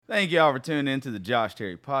Thank y'all for tuning in to the Josh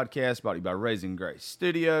Terry Podcast, brought to you by Raising Grace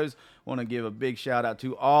Studios. Want to give a big shout out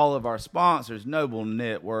to all of our sponsors: Noble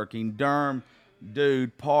Networking, Durham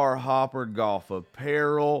Dude, Par Hopper Golf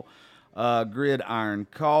Apparel, Gridiron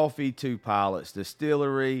Coffee, Two Pilots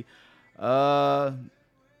Distillery, Project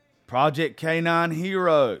K9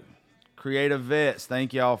 Hero, Creative Vets.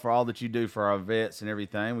 Thank y'all for all that you do for our vets and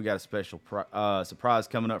everything. We got a special surprise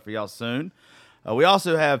coming up for y'all soon. We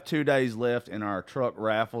also have 2 days left in our truck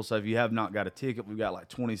raffle, so if you have not got a ticket, we've got like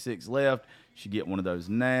 26 left. You should get one of those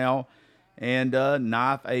now. And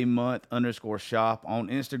Knife a Month _shop on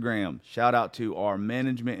Instagram. Shout out to our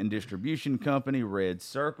management and distribution company, Red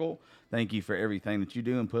Circle. Thank you for everything that you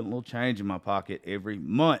do and putting a little change in my pocket every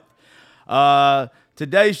month.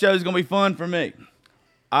 Today's show is going to be fun for me.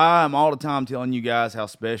 I'm all the time telling you guys how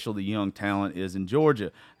special the young talent is in Georgia.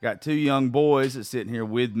 I got two young boys that's sitting here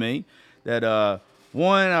with me that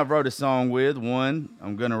one I wrote a song with, one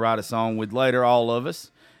I'm going to write a song with later, all of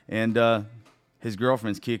us. And his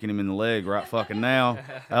girlfriend's kicking him in the leg right fucking now.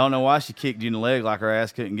 I don't know why she kicked you in the leg like her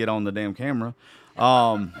ass couldn't get on the damn camera.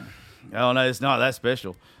 I don't know. It's not that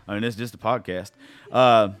special. I mean, it's just a podcast.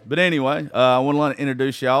 But anyway, I want to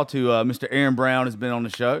introduce y'all to Mr. Aaron Brown has been on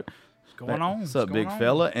the show. What's going on? What's up, big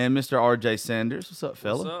fella? And Mr. RJ Sanders. What's up,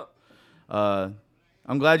 fella? What's up?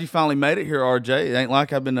 I'm glad you finally made it here, RJ. It ain't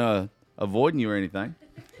like I've been avoiding you or anything.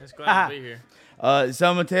 It's glad to be here. So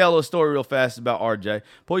I'm going to tell a story real fast about RJ.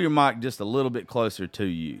 Pull your mic just a little bit closer to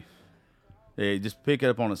you. Yeah, just pick it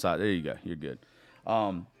up on the side. There you go. You're good.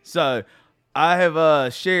 So I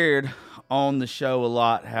have shared on the show a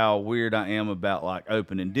lot how weird I am about like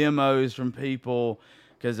opening demos from people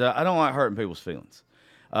because I don't like hurting people's feelings.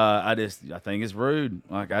 I think it's rude.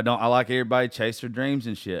 Like I like everybody chase their dreams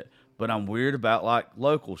and shit, but I'm weird about like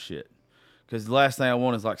local shit. Because the last thing I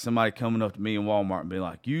want is like somebody coming up to me in Walmart and be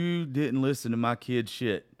like, you didn't listen to my kid's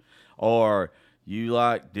shit. Or you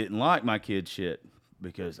like didn't like my kid's shit.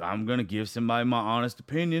 Because I'm going to give somebody my honest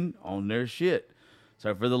opinion on their shit.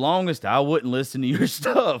 So for the longest, I wouldn't listen to your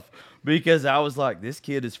stuff. Because I was like, this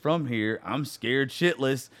kid is from here. I'm scared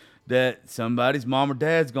shitless that somebody's mom or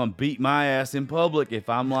dad's going to beat my ass in public if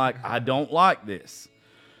I'm like, I don't like this.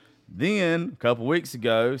 Then, a couple weeks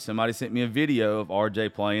ago, somebody sent me a video of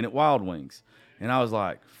RJ playing at Wild Wings. And I was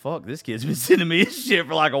like, fuck, this kid's been sending me his shit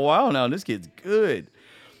for like a while now, and this kid's good.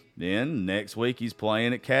 Then, next week, he's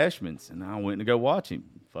playing at Cashman's, and I went to go watch him.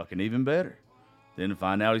 Fucking even better. Then to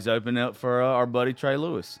find out he's opening up for our buddy Trey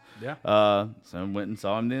Lewis. Yeah. So I went and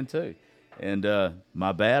saw him then, too. And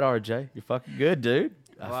my bad, RJ. You're fucking good, dude.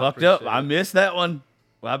 Well, I I fucked up. appreciate I it. missed that one.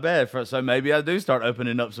 My bad. So maybe I do start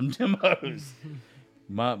opening up some demos.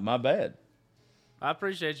 My bad. I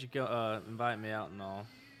appreciate you inviting me out and all.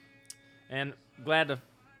 And glad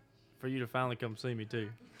for you to finally come see me, too.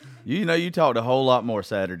 You know, you talked a whole lot more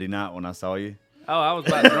Saturday night when I saw you. Oh, I was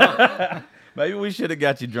about drunk. Maybe we should have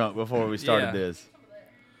got you drunk before we started Yeah. this.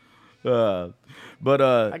 But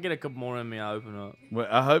I get a couple more in me, I open up. well,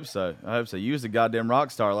 I hope so. You was a goddamn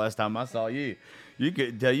rock star last time I saw you. You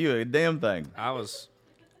couldn't tell you a damn thing. I was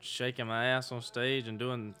shaking my ass on stage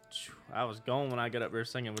and I was gone when I got up there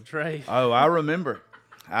singing with Trey. Oh, I remember.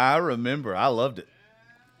 I loved it.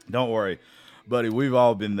 Don't worry, buddy. We've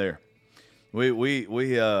all been there. We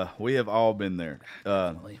have all been there.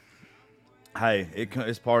 Hey,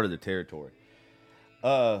 it's part of the territory.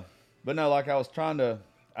 But no, like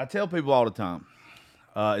I tell people all the time,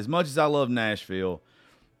 as much as I love Nashville,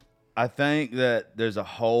 I think that there's a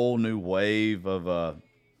whole new wave of,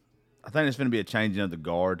 I think there's going to be a changing of the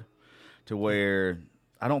guard to where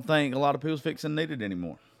I don't think a lot of people's fixing to need it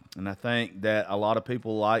anymore. And I think that a lot of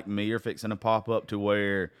people like me are fixing to pop up to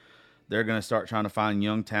where they're going to start trying to find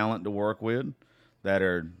young talent to work with that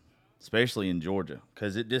are, especially in Georgia,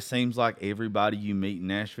 because it just seems like everybody you meet in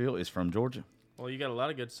Nashville is from Georgia. Well, you got a lot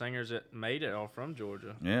of good singers that made it all from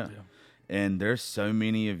Georgia. Yeah. And there's so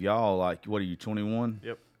many of y'all, like, what are you, 21?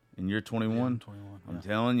 Yep. And you're 21? Yeah, I'm 21. I'm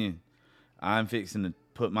telling you, I'm fixing to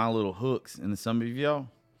put my little hooks into some of y'all,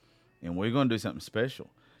 and we're going to do something special.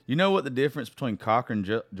 You know what the difference between Cochran,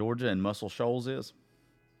 Georgia, and Muscle Shoals is?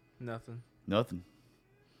 Nothing. Nothing.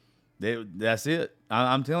 That's it.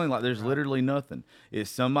 I'm telling you, like, there's literally nothing. It's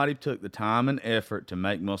somebody took the time and effort to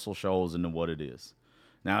make Muscle Shoals into what it is.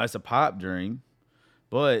 Now, it's a pipe dream,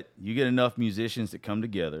 but you get enough musicians that come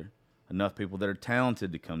together, enough people that are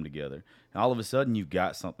talented to come together, and all of a sudden you've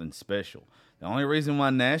got something special. The only reason why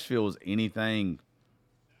Nashville is anything,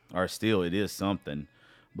 or still it is something,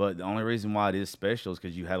 but the only reason why it is special is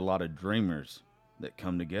because you had a lot of dreamers that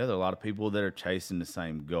come together, a lot of people that are chasing the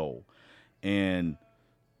same goal. And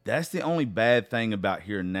that's the only bad thing about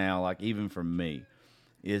here now, like even for me,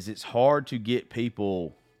 is it's hard to get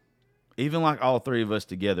people even like all three of us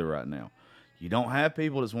together right now. You don't have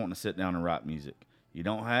people that's wanting to sit down and write music. You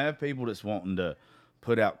don't have people that's wanting to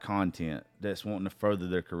put out content, that's wanting to further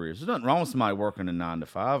their careers. There's nothing wrong with somebody working a 9 to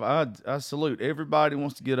 5. I salute everybody who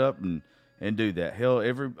wants to get up and do that. Hell,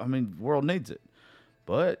 the world needs it.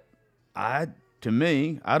 But to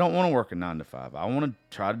me, I don't want to work a 9 to 5. I want to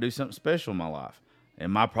try to do something special in my life.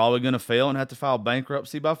 Am I probably going to fail and have to file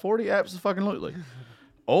bankruptcy by 40? Absolutely.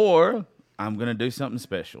 Or I'm going to do something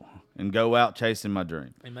special and go out chasing my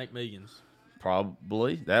dream. And make millions.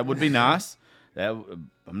 Probably. That would be nice. I'm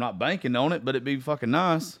not banking on it, but it'd be fucking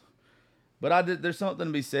nice. But there's something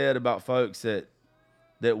to be said about folks that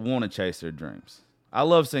want to chase their dreams. I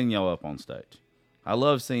love seeing y'all up on stage. I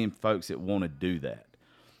love seeing folks that want to do that.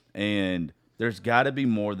 And there's got to be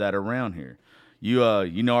more of that around here. You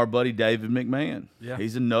know our buddy David McMahon. Yeah.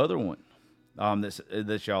 He's another one that's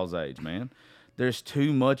y'all's age, man. There's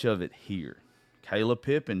too much of it here. Kayla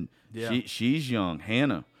Pippin, she's young.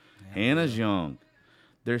 Hannah's young.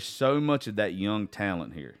 There's so much of that young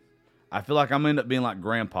talent here. I feel like I'm end up being like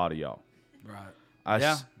grandpa to y'all.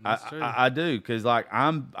 Right. I do, because like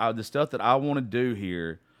the stuff that I want to do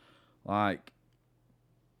here, like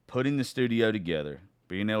putting the studio together,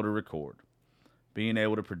 being able to record, being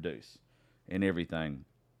able to produce, and everything.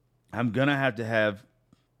 I'm gonna have to have,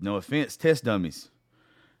 no offense, test dummies.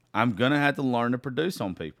 I'm gonna have to learn to produce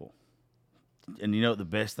on people. And you know what the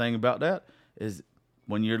best thing about that is,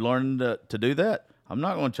 when you're learning to do that, I'm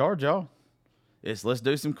not going to charge y'all. Let's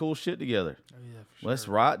do some cool shit together. Oh, yeah, for sure. Let's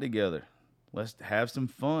write together. Let's have some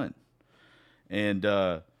fun. And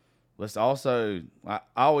let's also, I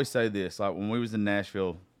always say this, like when we was in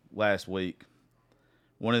Nashville last week,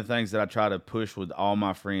 one of the things that I try to push with all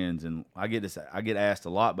my friends, and I get asked a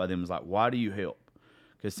lot by them, is like, why do you help?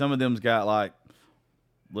 Because some of them's got like,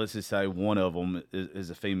 let's just say one of them is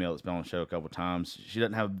a female that's been on the show a couple of times. She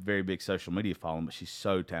doesn't have a very big social media following, but she's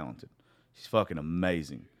so talented. She's fucking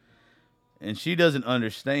amazing. And she doesn't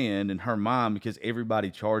understand in her mind, because everybody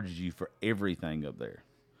charges you for everything up there.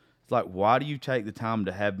 It's like, why do you take the time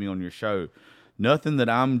to have me on your show? Nothing that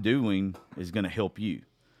I'm doing is going to help you.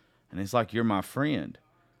 And it's like, you're my friend.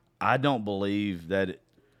 I don't believe that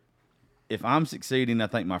if I'm succeeding, I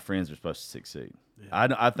think my friends are supposed to succeed.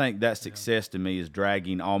 Yeah. I think that success to me is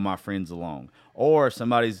dragging all my friends along. Or if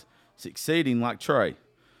somebody's succeeding like Trey.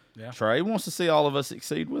 Yeah. Trey wants to see all of us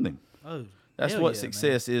succeed with him. Oh, that's what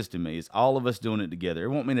success is to me. It's all of us doing it together. It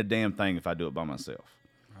won't mean a damn thing if I do it by myself.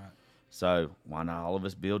 Right. So why not all of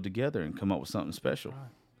us build together and come up with something special? Right.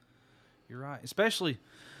 You're right. Especially,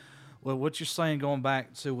 well, what you're saying, going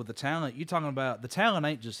back to with the talent, you're talking about the talent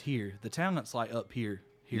ain't just here. The talent's like up here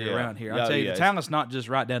around here. I tell you, the talent's not just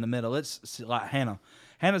right down the middle. It's like Hannah.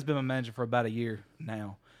 Hannah's been my manager for about a year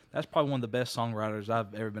now. That's probably one of the best songwriters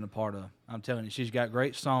I've ever been a part of. I'm telling you, she's got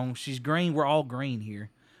great songs. She's green. We're all green here.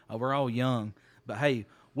 We're all young. But, hey,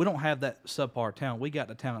 we don't have that subpar talent. We got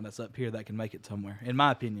the talent that's up here that can make it somewhere, in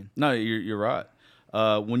my opinion. No, you're right.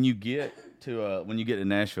 When you get to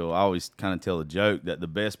Nashville, I always kind of tell a joke that the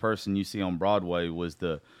best person you see on Broadway was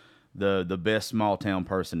the best small town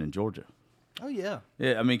person in Georgia. Oh, yeah.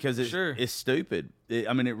 Yeah, I mean, because it's stupid.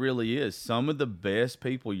 It really is. Some of the best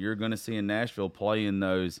people you're going to see in Nashville playing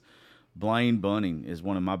those. Blaine Bunning is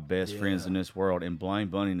one of my best friends in this world, and Blaine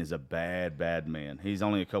Bunning is a bad, bad man. He's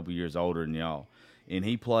only a couple years older than y'all, and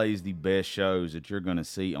he plays the best shows that you're going to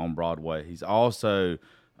see on Broadway. He's also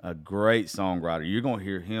a great songwriter. You're going to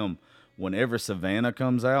hear him whenever Savannah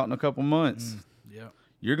comes out in a couple months.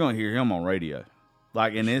 You're going to hear him on radio.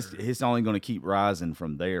 Like, and it's only going to keep rising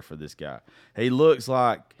from there for this guy. He looks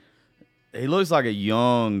like a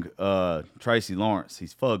young Tracy Lawrence.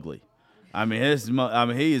 He's fugly. I mean,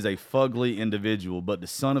 he is a fugly individual, but the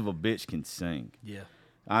son of a bitch can sing. Yeah.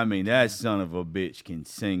 I mean, that son of a bitch can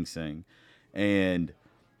sing. And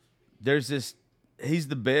he's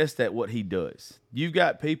the best at what he does. You've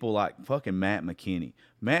got people like fucking Matt McKinney.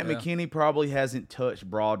 Matt McKinney probably hasn't touched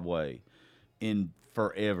Broadway in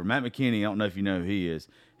forever. Matt McKinney, I don't know if you know who he is.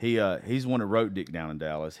 He's one that wrote Dick Down in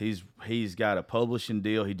Dallas. He's got a publishing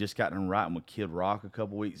deal. He just got done writing with Kid Rock a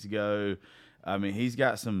couple weeks ago. I mean, he's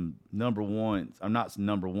got some number ones. I'm not some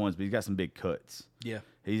number ones, but he's got some big cuts. Yeah.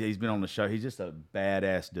 He's been on the show. He's just a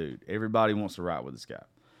badass dude. Everybody wants to write with this guy.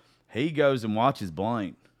 He goes and watches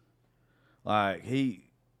Blaine. Like,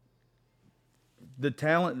 the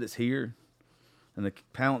talent that's here and the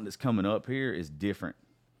talent that's coming up here is different.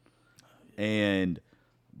 And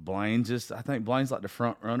I think Blaine's like the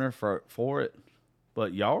front runner for it.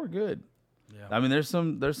 But y'all are good. Yeah. I mean, there's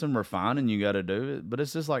some refining you got to do, but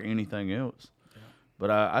it's just like anything else. Yeah.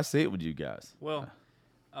 But I see it with you guys. Well,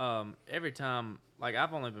 every time, like,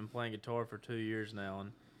 I've only been playing guitar for 2 years now,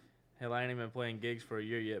 and hell, I ain't even been playing gigs for a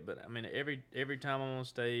year yet. But I mean, every time I'm on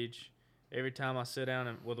stage, every time I sit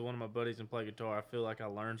down with one of my buddies and play guitar, I feel like I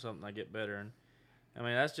learn something, I get better. And I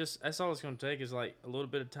mean, that's all it's gonna take is like a little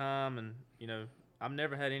bit of time. And I've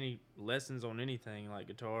never had any lessons on anything like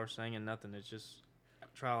guitar, singing, nothing. It's just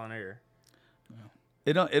trial and error.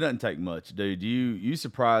 It doesn't take much, dude. You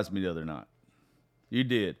surprised me the other night. You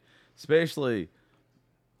did. Especially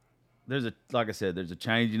like I said, there's a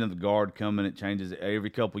changing of the guard coming. It changes every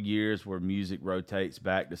couple years where music rotates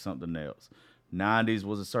back to something else. 90s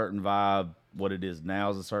was a certain vibe. What it is now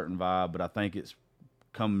is a certain vibe, but I think it's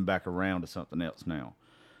coming back around to something else now.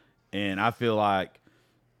 And I feel like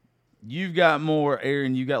you've got more,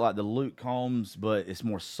 Aaron, you got like the Luke Combs, but it's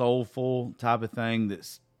more soulful type of thing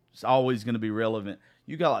that's always going to be relevant.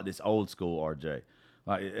 You got like this old school RJ.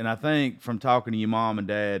 Like, and I think from talking to your mom and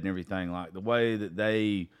dad and everything, like the way that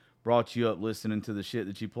they brought you up listening to the shit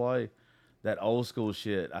that you play, that old school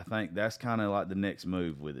shit, I think that's kind of like the next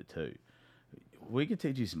move with it too. We could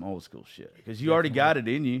teach you some old school shit because you already got it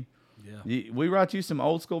in you. Yeah. We write you some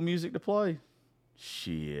old school music to play.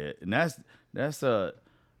 Shit. And that's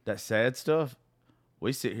that sad stuff.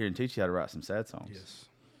 We sit here and teach you how to write some sad songs. Yes.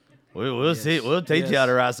 We'll teach you how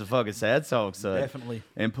to write some fucking sad songs, son. Definitely.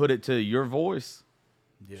 And put it to your voice.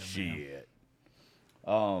 Yeah, shit.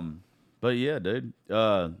 But yeah, dude.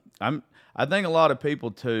 I think a lot of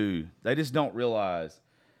people too, they just don't realize.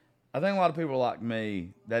 I think a lot of people like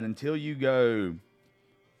me that until you go,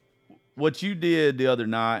 what you did the other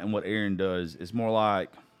night and what Aaron does is more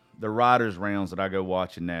like the writers' rounds that I go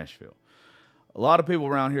watch in Nashville. A lot of people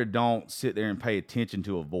around here don't sit there and pay attention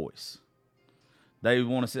to a voice. They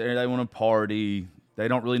want to sit there, they want to party. They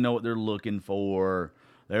don't really know what they're looking for.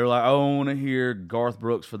 They're like, oh, I want to hear Garth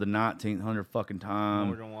Brooks for the 1900 fucking time.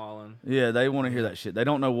 Morgan Wallen. Yeah, they want to hear that shit. They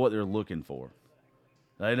don't know what they're looking for.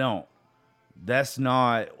 They don't. That's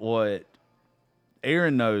not what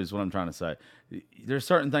Aaron knows what I'm trying to say. There's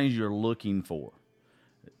certain things you're looking for.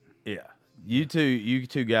 Yeah. You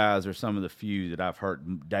two guys are some of the few that I've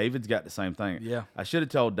heard. David's got the same thing. Yeah. I should have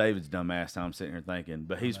told David's dumbass I'm sitting here thinking,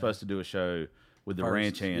 but he's supposed to do a show with the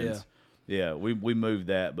Ranch Hands. Yeah, we moved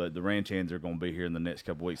that, but the Ranch Hands are going to be here in the next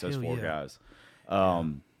couple weeks. Those four guys.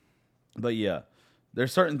 But yeah,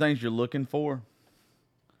 there's certain things you're looking for,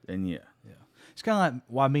 and yeah. It's kind of like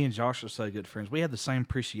why me and Josh are so good friends. We have the same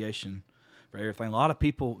appreciation for everything. A lot of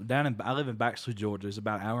people I live in Baxley, Georgia. It's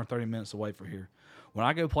about an hour and 30 minutes away from here. When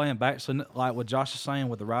I go play in Baxley, like what Josh is saying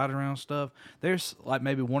with the ride around stuff, there's like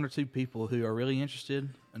maybe one or two people who are really interested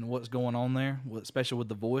in what's going on there, especially with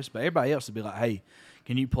the voice. But everybody else would be like, hey,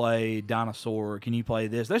 can you play Dinosaur? Can you play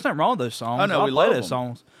this? There's nothing wrong with those songs. Oh, no, we play love those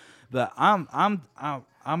songs. But I'm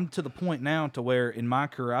to the point now to where in my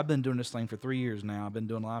career, I've been doing this thing for 3 years now. I've been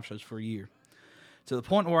doing live shows for a year. To the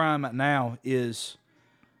point where I'm at now is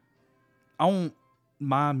I want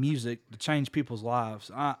my music to change people's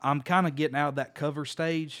lives. I'm kind of getting out of that cover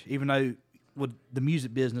stage, even though with the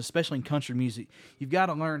music business, especially in country music, you've got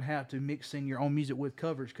to learn how to mix in your own music with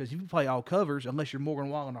covers, because if you play all covers, unless you're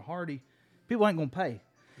Morgan Wallen or Hardy, people ain't going to pay.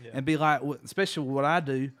 Yeah. And be like, especially what I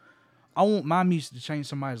do, I want my music to change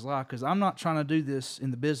somebody's life, because I'm not trying to do this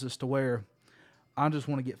in the business to where I just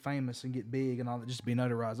want to get famous and get big and all that, just be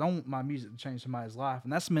notarized. I want my music to change somebody's life,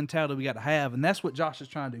 and that's the mentality we got to have, and that's what Josh is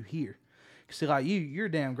trying to do here. See, like you're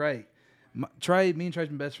damn great. Trey, me and Trey's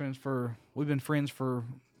been best friends we've been friends for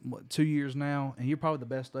 2 years now, and you're probably the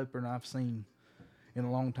best opener I've seen in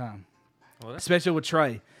a long time. Well, especially with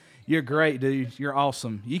Trey. You're great, dude. You're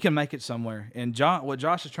awesome. You can make it somewhere. And what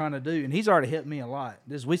Josh is trying to do, and he's already helped me a lot.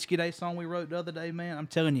 This Whiskey Day song we wrote the other day, man, I'm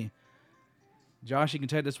telling you, Josh, you can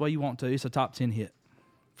take it this way you want to. It's a top 10 hit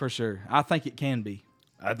for sure. I think it can be.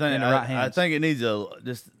 I think it needs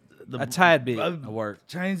a tad bit of work.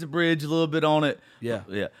 Change the bridge a little bit on it.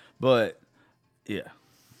 Yeah. But yeah.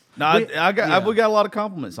 No, we got a lot of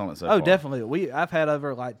compliments on it so far. Definitely. I've had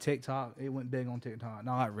over like TikTok. It went big on TikTok.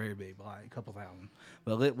 Not very big, but like a couple thousand.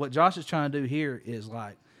 But what Josh is trying to do here is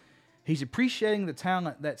like he's appreciating the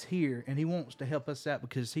talent that's here, and he wants to help us out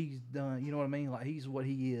because he's done. You know what I mean? Like he's what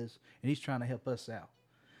he is, and he's trying to help us out.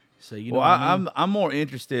 So you know. Well, what I mean? I'm more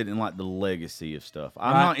interested in like the legacy of stuff.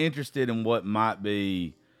 I'm not interested in what might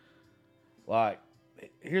be. Like,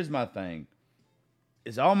 here's my thing.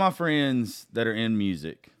 Is all my friends that are in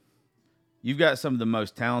music, you've got some of the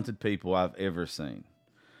most talented people I've ever seen.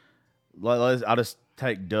 I'll just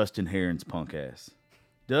take Dustin Heron's punk ass.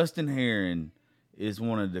 Dustin Heron is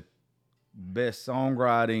one of the best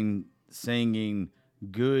songwriting, singing,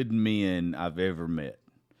 good men I've ever met.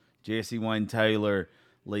 Jesse Wayne Taylor,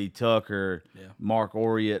 Lee Tucker, Mark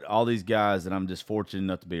Oriot, all these guys that I'm just fortunate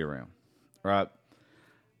enough to be around, right?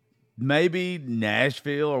 maybe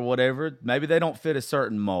Nashville or whatever, maybe they don't fit a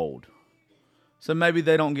certain mold. So maybe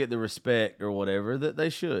they don't get the respect or whatever that they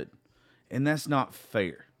should. And that's not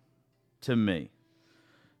fair to me.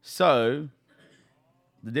 So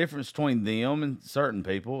the difference between them and certain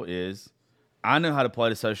people is I know how to play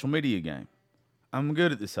the social media game. I'm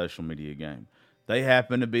good at the social media game. They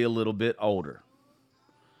happen to be a little bit older.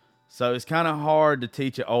 So it's kind of hard to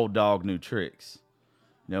teach an old dog new tricks.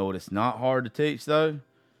 You know what it's not hard to teach, though?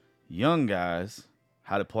 Young guys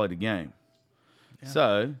how to play the game. Yeah.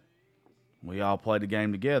 So we all play the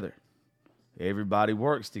game together. Everybody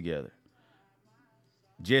works together.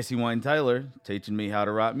 Jesse Wayne Taylor teaching me how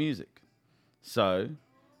to write music. So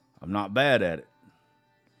I'm not bad at it.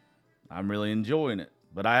 I'm really enjoying it.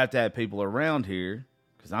 But I have to have people around here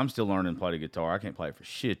because I'm still learning to play the guitar. I can't play it for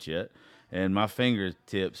shit yet. And my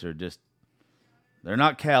fingertips are just, they're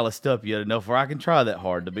not calloused up yet enough where I can try that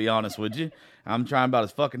hard, to be honest with you. I'm trying about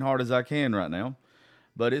as fucking hard as I can right now.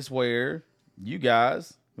 But it's where you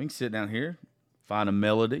guys, we can sit down here, find a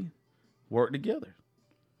melody, work together.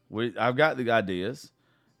 I've got the ideas.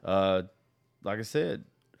 Like I said,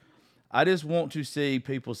 I just want to see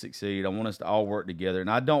people succeed. I want us to all work together. And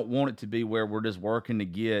I don't want it to be where we're just working to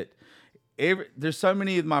get there's so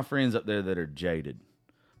many of my friends up there that are jaded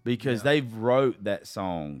because they've wrote that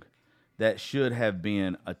song that should have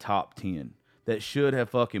been a top 10, that should have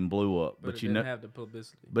fucking blew up. But it didn't have the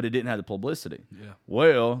publicity. But it didn't have the publicity. Yeah.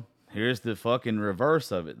 Well, here's the fucking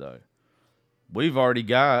reverse of it, though. We've already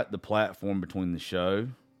got the platform between the show,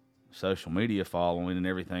 social media following, and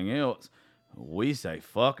everything else. We say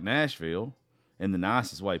fuck Nashville in the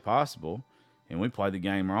nicest way possible, and we play the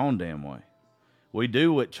game our own damn way. We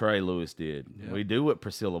do what Trey Lewis did. Yep. We do what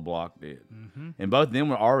Priscilla Block did. Mm-hmm. And both of them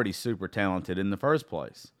were already super talented in the first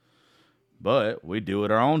place. But we do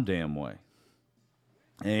it our own damn way.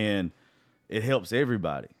 And it helps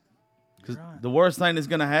everybody. Because the worst thing that's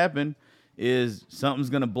going to happen is something's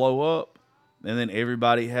going to blow up, and then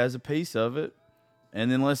everybody has a piece of it.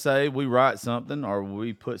 And then let's say we write something or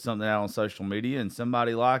we put something out on social media, and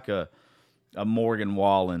somebody like a Morgan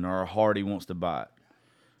Wallen or a Hardy wants to buy it.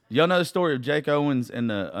 Y'all know the story of Jake Owens and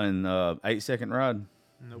the 8 Second Ride?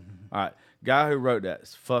 Nope. All right. Guy who wrote that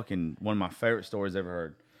is fucking one of my favorite stories ever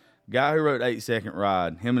heard. Guy who wrote 8 Second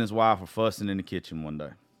Ride, him and his wife were fussing in the kitchen one day.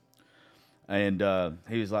 And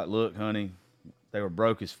he was like, look, honey, they were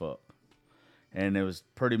broke as fuck. And it was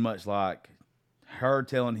pretty much like her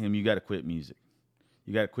telling him, you got to quit music.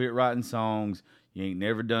 You got to quit writing songs. You ain't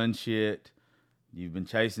never done shit. You've been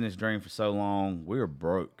chasing this dream for so long. We're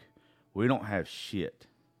broke. We don't have shit.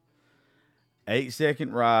 8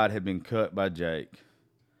 Second Ride had been cut by Jake.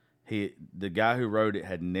 The guy who wrote it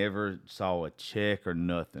had never saw a check or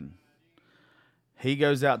nothing. He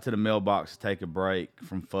goes out to the mailbox to take a break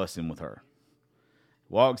from fussing with her.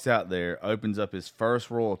 Walks out there, opens up his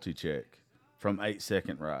first royalty check from 8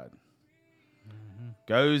 Second Ride. Mm-hmm.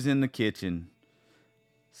 Goes in the kitchen,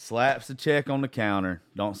 slaps the check on the counter,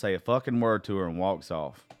 don't say a fucking word to her, and walks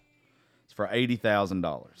off. It's for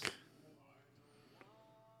 $80,000.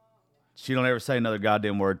 She don't ever say another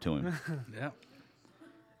goddamn word to him. Yeah.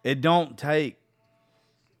 It don't take,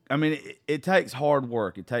 I mean, it takes hard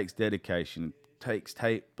work. It takes dedication. It takes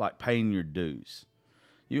like paying your dues.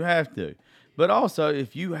 You have to. But also,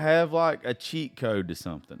 if you have like a cheat code to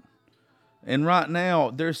something, and right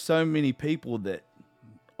now, there's so many people that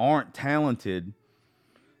aren't talented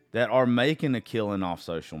that are making a killing off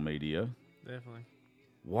social media. Definitely.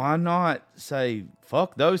 Why not say,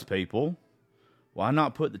 fuck those people? Why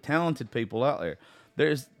not put the talented people out there?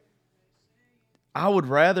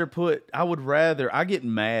 I get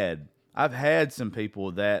mad. I've had some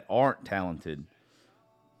people that aren't talented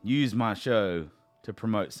use my show to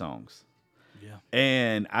promote songs. Yeah.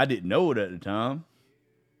 And I didn't know it at the time,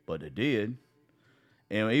 but it did.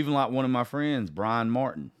 And even like one of my friends, Brian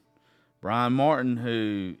Martin,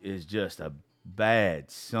 who is just a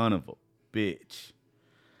bad son of a bitch.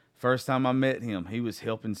 First time I met him, he was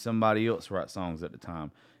helping somebody else write songs at the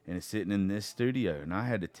time. And he's sitting in this studio. And I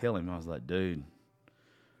had to tell him, I was like, dude,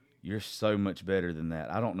 you're so much better than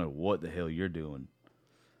that. I don't know what the hell you're doing.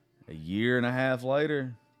 A year and a half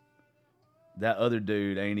later, that other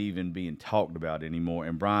dude ain't even being talked about anymore.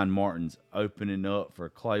 And Brian Martin's opening up for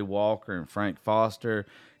Clay Walker and Frank Foster.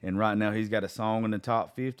 And right now he's got a song in the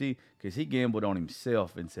top 50 because he gambled on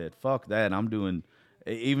himself and said, fuck that. I'm doing...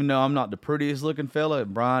 Even though I'm not the prettiest looking fella,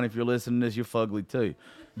 Brian, if you're listening to this, you're fugly too.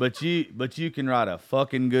 But you can write a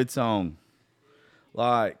fucking good song.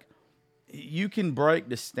 Like, you can break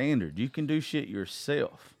the standard. You can do shit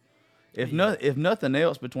yourself. If nothing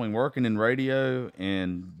else, between working in radio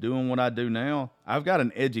and doing what I do now, I've got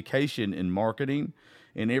an education in marketing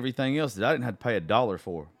and everything else that I didn't have to pay $1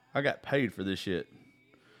 for. I got paid for this shit.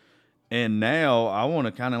 And now I want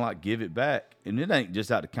to kind of like give it back. And it ain't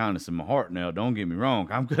just out of kindness in my heart now. Don't get me wrong.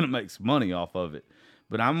 I'm going to make some money off of it.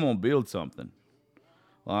 But I'm going to build something.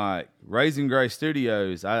 Like Raising Grace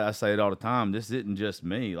Studios, I say it all the time. This isn't just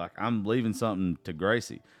me. Like I'm leaving something to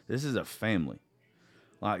Gracie. This is a family.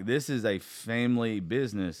 Like this is a family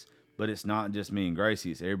business, but it's not just me and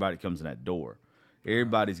Gracie. It's everybody that comes in that door.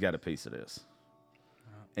 Everybody's got a piece of this.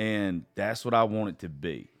 And that's what I want it to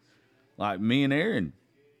be. Like me and Aaron,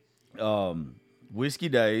 Whiskey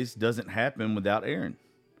Days doesn't happen without Aaron.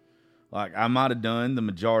 Like I might have done the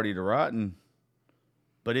majority of the writing,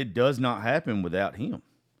 but it does not happen without him.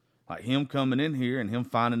 Like him coming in here and him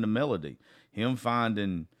finding the melody, him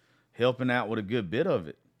helping out with a good bit of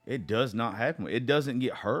it. It does not happen. It doesn't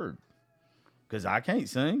get heard because I can't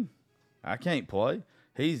sing. I can't play.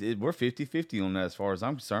 We're 50-50 on that as far as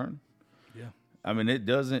I'm concerned. Yeah. I mean, it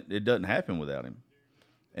doesn't happen without him.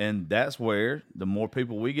 And that's where the more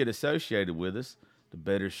people we get associated with us, the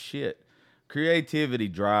better shit. Creativity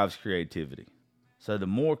drives creativity. So the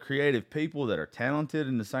more creative people that are talented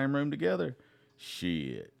in the same room together,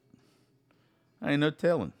 shit. Ain't no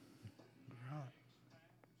telling. Right.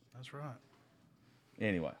 That's right.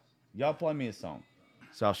 Anyway, y'all play me a song.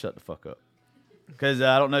 So I'll shut the fuck up. Because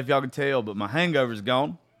I don't know if y'all can tell, but my hangover's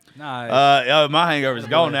gone. Nice. My hangover's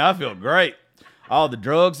gone now. I feel great. All the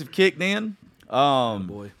drugs have kicked in.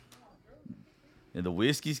 Boy. And the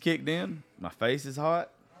whiskey's kicked in. My face is hot.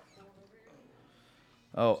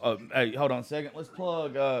 Hey, hold on a second. Let's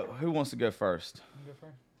plug. Who wants to go first?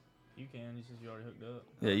 You can. You said you already hooked up.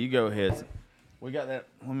 Yeah, you go ahead. We got that.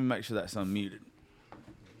 Let me make sure that's unmuted.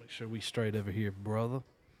 Make sure we straight over here, brother.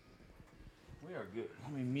 We are good.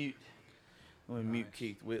 Let me mute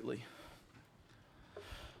Keith Whitley.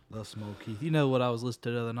 Love some old Keith. You know what I was listening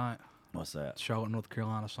to the other night? What's that? Charlotte, North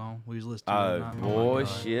Carolina song. We was listening to the Oh, other night. boy, my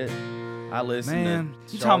God. shit. I listened Man,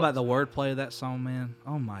 to you talking about the wordplay of that song, man?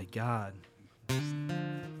 Oh, my God.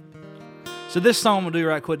 So this song I'm going to do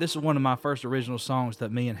right quick. This is one of my first original songs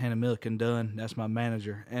that me and Hannah Milliken done. That's my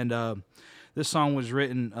manager. And this song was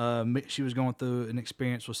written, she was going through an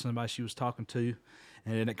experience with somebody she was talking to,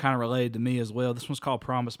 and it kind of related to me as well. This one's called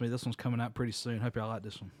Promise Me. This one's coming out pretty soon. Hope y'all like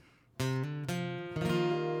this one.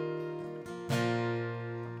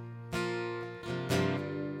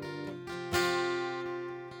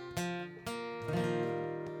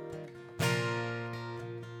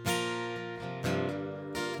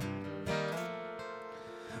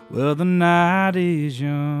 Well, the night is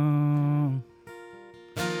young,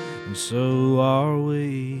 and so are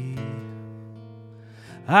we.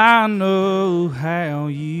 I know how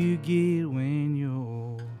you get when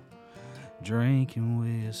you're drinking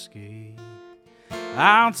whiskey.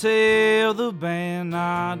 I'll tell the band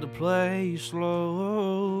not to play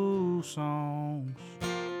slow songs,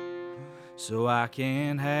 so I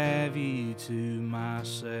can have you to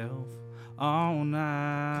myself all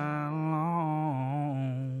night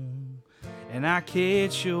long. And I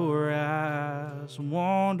catch your eyes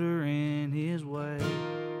wandering his way.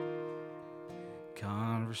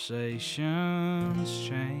 Conversations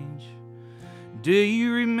change. Do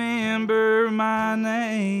you remember my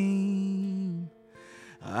name?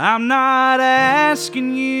 I'm not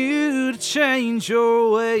asking you to change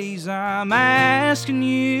your ways. I'm asking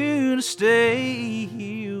you to stay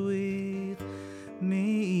here with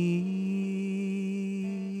me.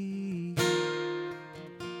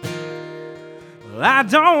 I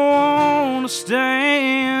don't want to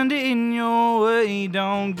stand in your way.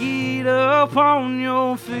 Don't get up on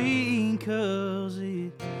your feet, 'cause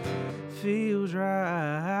it feels right.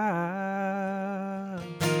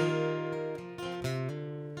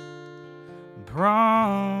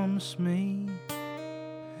 Promise me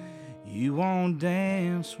you won't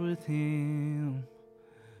dance with him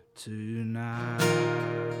tonight.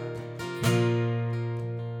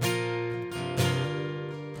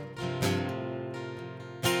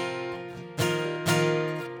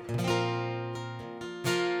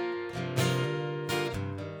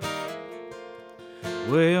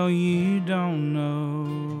 Well, you don't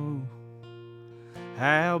know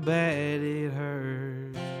how bad it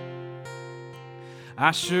hurts.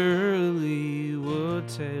 I surely would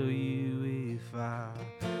tell you if I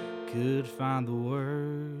could find the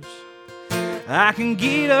words. I can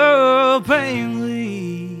get up and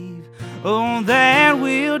leave. Oh, that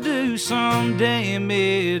will do some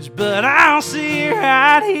damage. But I'll sit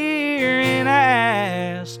right here and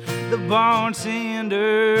ask the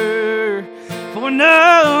bartender for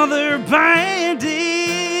another bandage.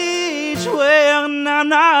 Well, I'm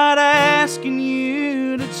not asking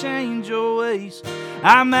you to change your ways.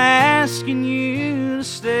 I'm asking you to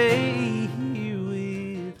stay here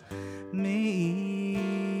with me.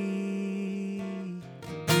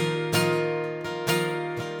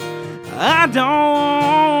 I don't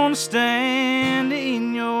want to stand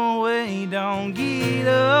in your way. Don't get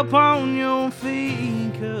up on your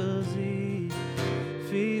feet, 'cause it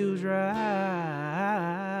feels right.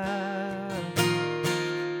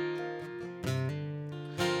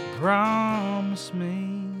 Promise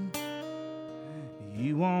me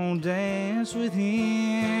you won't dance with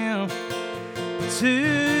him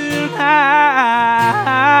tonight.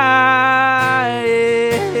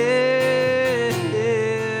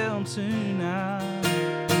 Yeah, tonight.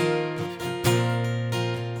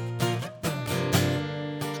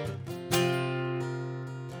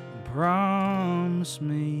 Promise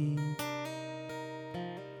me.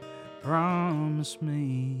 Promise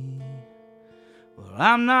me. Well,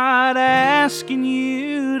 I'm not asking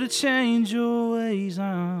you to change your ways.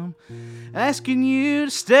 I'm asking you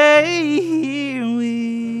to stay here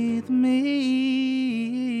with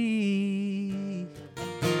me.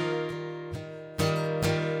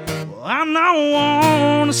 Well, I'm not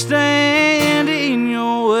want to stand in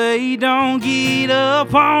your way. Don't get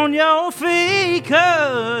up on your feet,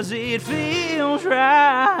 'cause it feels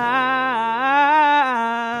right.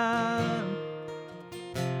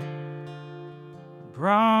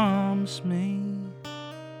 Promise me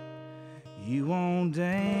you won't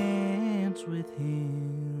dance with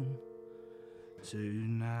him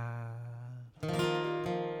tonight.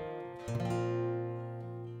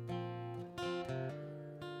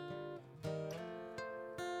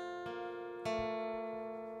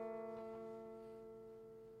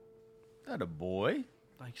 That a boy.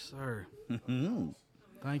 Thank you, sir.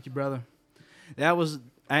 Thank you, brother. That was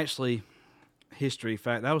actually history. In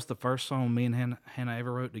fact, that was the first song me and Hannah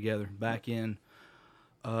ever wrote together back in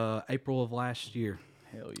April of last year.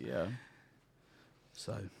 Hell yeah.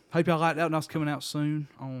 So, hope y'all like that one. That's coming out soon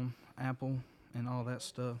on Apple and all that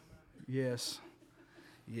stuff. Yes.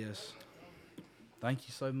 Yes. Thank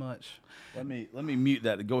you so much. Let me mute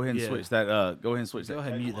that. Go ahead and switch that. Go ahead and switch that. Go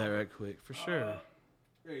ahead and mute that right quick, for sure.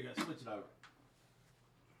 There you go. Switch it over.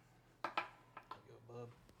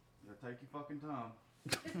 You gotta take your fucking time.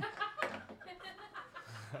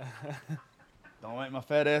 Don't make my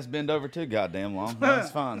fat ass bend over too goddamn long.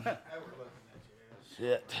 That's fine.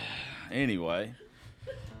 Shit. Anyway.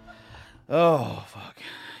 Oh, fuck.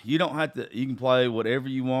 You don't have to. You can play whatever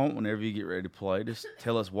you want whenever you get ready to play. Just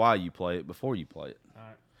tell us why you play it before you play it. All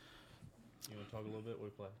right. You want to talk a little bit? We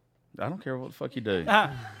play. I don't care what the fuck you do.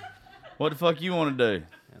 What the fuck you want to do?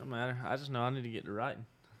 It don't matter. I just know I need to get to writing.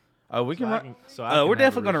 Oh, we can write. We're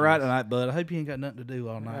definitely gonna write tonight, bud. I hope you ain't got nothing to do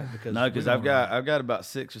all night. Because I've got about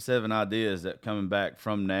 6 or 7 ideas that coming back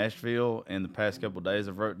from Nashville in the past couple of days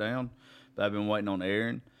I've wrote down, but I've been waiting on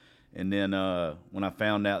Aaron. And then when I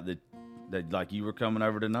found out that like you were coming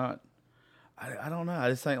over tonight, I don't know. I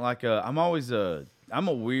just think like I'm a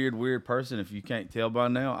weird person. If you can't tell by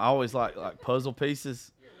now, I always like puzzle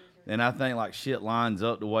pieces, and I think like shit lines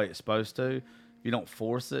up the way it's supposed to. If you don't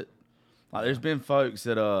force it. Like, there's been folks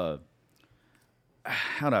that,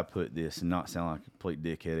 how do I put this and not sound like a complete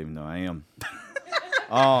dickhead, even though I am?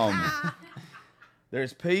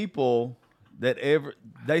 There's people that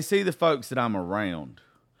they see the folks that I'm around,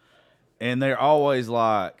 and they're always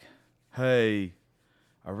like, hey,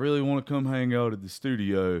 I really want to come hang out at the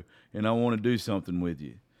studio, and I want to do something with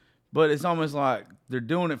you. But it's almost like they're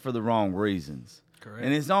doing it for the wrong reasons. Correct.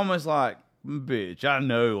 And it's almost like, bitch, I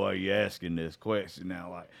know why you asking this question now.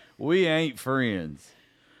 Like, we ain't friends.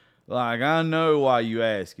 Like, I know why you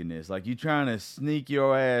asking this. Like, you trying to sneak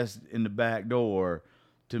your ass in the back door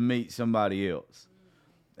to meet somebody else.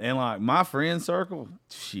 And, like, my friend circle,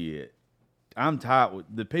 shit, I'm tight with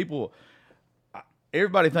the people.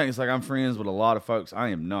 Everybody thinks, like, I'm friends with a lot of folks. I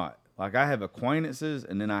am not. Like, I have acquaintances,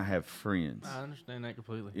 and then I have friends. I understand that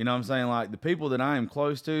completely. You know what I'm saying? Like, the people that I am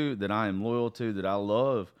close to, that I am loyal to, that I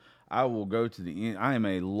love, I will go to the end. I am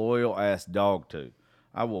a loyal ass dog to.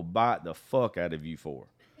 I will bite the fuck out of you for.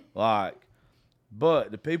 Like,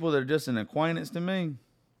 but the people that are just an acquaintance to me,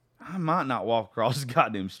 I might not walk across the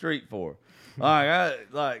goddamn street for.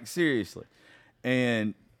 Like seriously.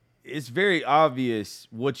 And it's very obvious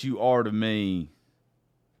what you are to me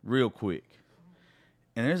real quick.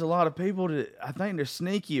 And there's a lot of people that I think they're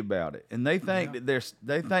sneaky about it. And they think that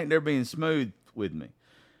they're being smooth with me.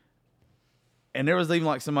 And there was even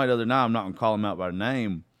like somebody the other night, I'm not going to call him out by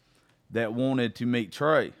name, that wanted to meet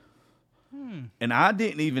Trey. And I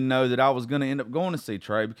didn't even know that I was going to end up going to see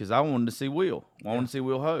Trey because I wanted to see Will. I wanted to see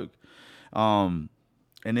Will Hogue.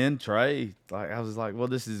 And then Trey, like I was like, well,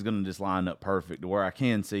 this is gonna just line up perfect to where I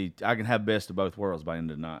can have best of both worlds by the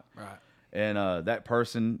end of the night. Right. And that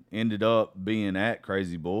person ended up being at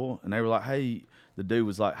Crazy Bull, and they were like, hey, the dude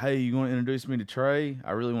was like, hey, you want to introduce me to Trey?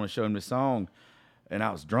 I really want to show him this song. And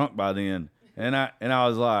I was drunk by then, and I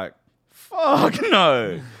was like, fuck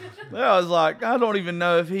no. I was like, I don't even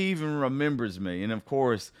know if he even remembers me. And of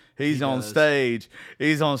course, he's on stage.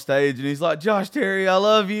 He's on stage, and he's like, Josh Terry, I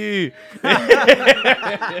love you.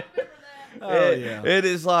 It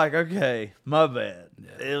is like, okay, my bad.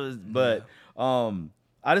 Yeah. It was, but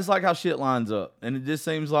I just like how shit lines up, and it just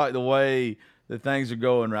seems like the way that things are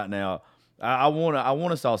going right now. I want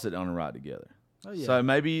us to all sit down and write together. Oh, yeah. So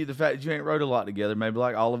maybe the fact that you ain't wrote a lot together, maybe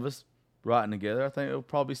like all of us writing together, I think it'll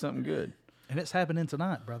probably be something good. And it's happening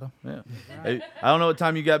tonight, brother. Yeah. Hey, I don't know what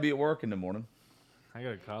time you got to be at work in the morning. I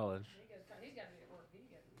go to college. He's got to be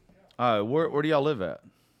at work. Where do y'all live at?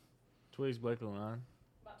 Twiggs, Blakely line.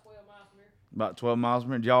 About 12 miles from here. About 12 miles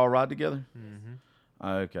from here. Did y'all ride together? Mm-hmm.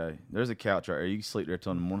 Okay. There's a couch right there. You can sleep there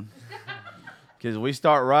till in the morning. Because we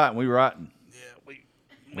start writing, we writing.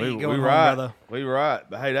 We ride. We ride.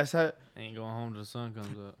 But hey, that's how. Ain't going home till the sun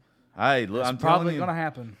comes up. Hey, look, I'm probably telling you, gonna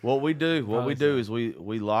happen. What we do is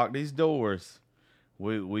we lock these doors.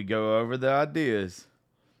 We go over the ideas,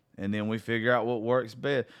 and then we figure out what works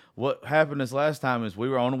best. What happened this last time is we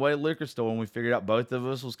were on the way to the liquor store, and we figured out both of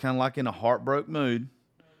us was kind of like in a heartbroken mood.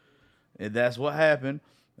 And that's what happened.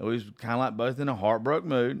 We was kind of like both in a heartbroken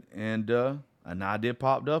mood, and an idea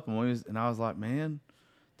popped up, and I was like, man,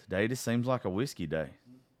 today just seems like a whiskey day.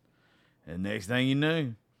 And next thing you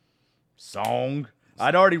knew, song.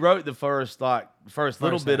 I'd already wrote the first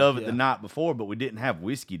little bit of it the night before, but we didn't have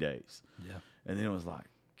whiskey days. Yeah. And then it was like,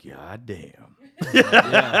 God damn.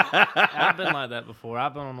 Yeah. I've been like that before.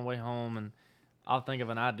 I've been on the way home, and I'll think of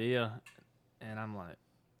an idea, and I'm like,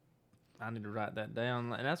 I need to write that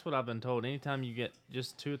down. And that's what I've been told. Anytime you get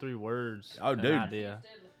just 2 or 3 words, an idea.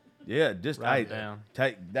 Yeah, just write it down.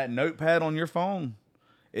 Take that notepad on your phone.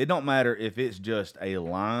 It don't matter if it's just a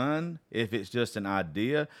line, if it's just an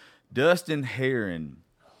idea. Dustin Heron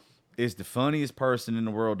is the funniest person in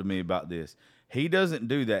the world to me about this. He doesn't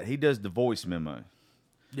do that. He does the voice memo.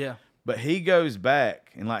 Yeah. But he goes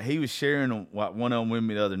back, and like he was sharing one of them with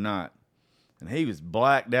me the other night, and he was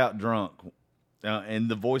blacked out drunk. And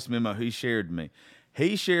the voice memo he shared to me,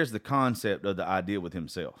 he shares the concept of the idea with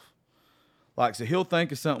himself. Like, so he'll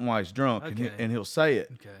think of something while he's drunk, and he'll say it.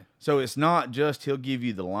 Okay. So it's not just he'll give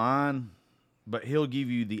you the line, but he'll give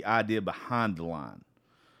you the idea behind the line.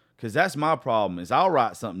 Because that's my problem is I'll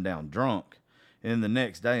write something down drunk, and the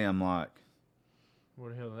next day I'm like,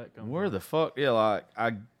 where the hell did that come from? Where the fuck? Yeah, like,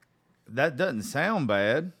 that doesn't sound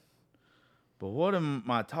bad, but what am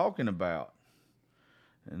I talking about?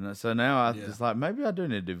 And so now it's like, maybe I do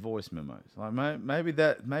need to do voice memos. Like maybe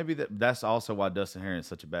that's also why Dustin Heron is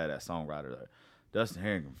such a badass songwriter though. Dustin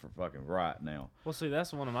Heron can fucking write now. Well, see,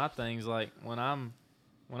 that's one of my things. Like when I'm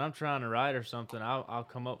trying to write or something, I'll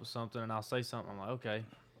come up with something and I'll say something. I'm like, okay,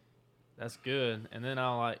 that's good. And then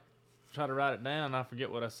I'll like try to write it down and I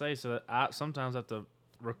forget what I say. So that I sometimes have to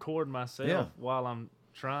record myself while I'm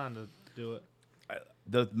trying to do it.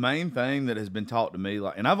 The main thing that has been taught to me,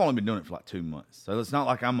 like, and I've only been doing it for like 2 months, so it's not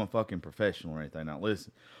like I'm a fucking professional or anything. Now,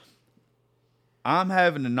 listen, I'm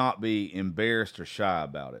having to not be embarrassed or shy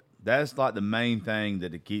about it. That's like the main thing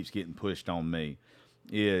that it keeps getting pushed on me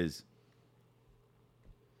is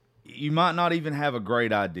you might not even have a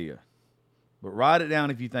great idea, but write it down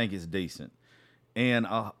if you think it's decent. And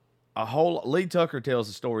Lee Tucker tells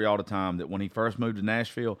the story all the time that when he first moved to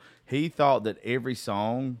Nashville, he thought that every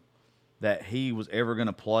song that he was ever going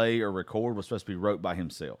to play or record was supposed to be wrote by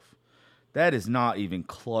himself. That is not even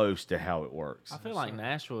close to how it works. I feel like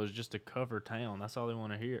Nashville is just a cover town. That's all they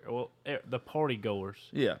want to hear. Well, the party goers.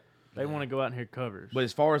 Yeah. They want to go out and hear covers. But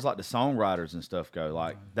as far as like the songwriters and stuff go,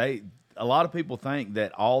 like a lot of people think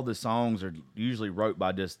that all the songs are usually wrote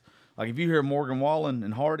by just, like if you hear Morgan Wallen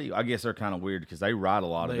and Hardy, I guess they're kind of weird because they write a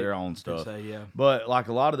lot of their own stuff. But like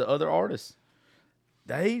a lot of the other artists,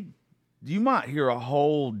 you might hear a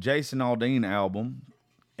whole Jason Aldean album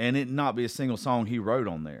and it not be a single song he wrote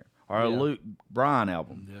on there. Or a Luke Bryan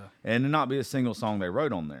album. Yeah. And it not be a single song they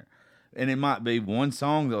wrote on there. And it might be one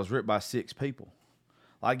song that was written by 6 people.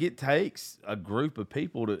 Like it takes a group of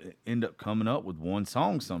people to end up coming up with one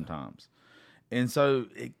song sometimes. And so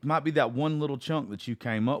it might be that one little chunk that you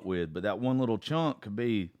came up with, but that one little chunk could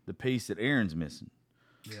be the piece that Aaron's missing.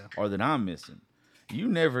 Yeah. Or that I'm missing. You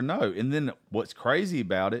never know. And then what's crazy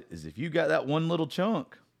about it is if you got that one little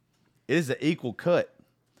chunk, it is an equal cut.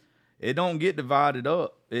 It don't get divided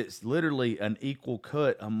up. It's literally an equal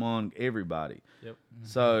cut among everybody. Yep. Mm-hmm.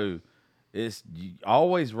 So It's you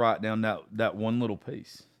always write down that one little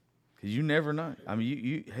piece because you never know. I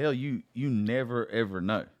mean, you never ever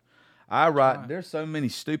know. I write. Right. There's so many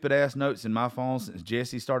stupid ass notes in my phone since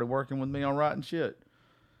Jesse started working with me on writing shit.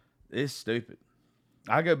 It's stupid.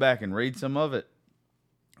 I go back and read some of it,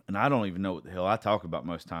 and I don't even know what the hell I talk about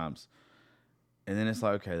most times. And then it's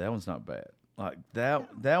like, okay, that one's not bad. Like that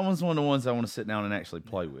one's one of the ones I want to sit down and actually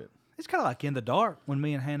play with. It's kind of like In the Dark when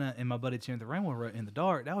me and Hannah and my buddy Tim the Rainbow wrote In the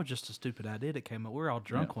Dark. That was just a stupid idea that came up. We were all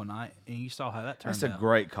drunk one night, and you saw how that turned out. That's a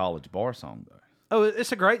great college bar song, though. Oh,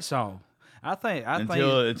 it's a great song. I think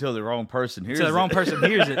until the wrong person hears it. Until the wrong person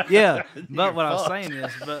hears it, yeah. But what I was saying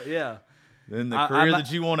is, yeah. Then the career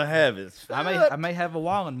that you want to have is. I may have a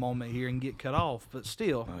wilding moment here and get cut off, but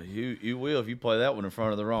still. You will if you play that one in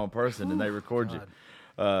front of the wrong person and they record you.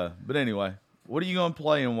 But anyway, what are you going to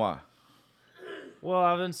play and why? Well,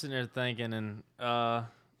 I've been sitting there thinking, and I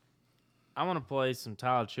want to play some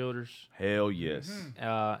Tyler Childers. Hell yes.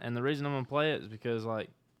 And the reason I'm going to play it is because, like,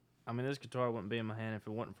 I mean, this guitar wouldn't be in my hand if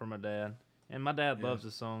it wasn't for my dad. And my dad loves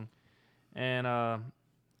this song. And I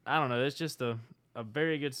don't know, it's just a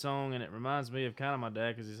very good song, and it reminds me of kind of my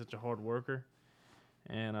dad because he's such a hard worker.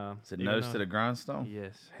 And is it Nose to the Grindstone?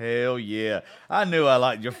 Yes. Hell yeah. I knew I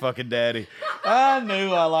liked your fucking daddy. I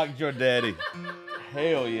knew I liked your daddy.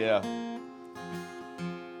 Hell yeah.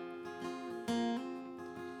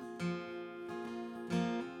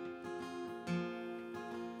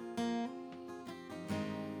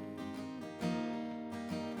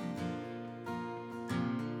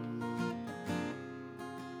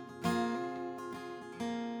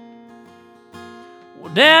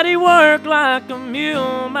 Daddy worked like a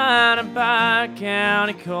mule mining Pike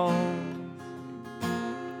County coal.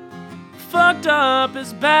 Fucked up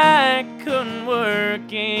his back, couldn't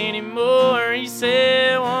work anymore. He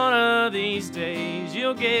said one of these days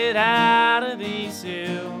you'll get out of these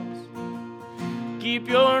hills. Keep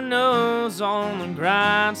your nose on the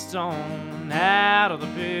grindstone, out of the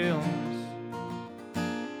bills.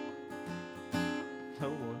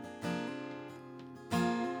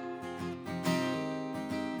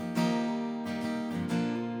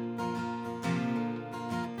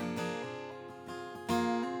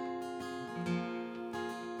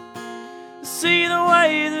 See the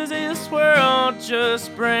way that this world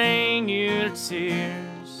just bring you to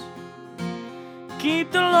tears.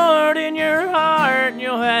 Keep the Lord in your heart and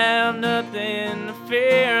you'll have nothing to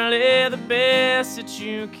fear. Live the best that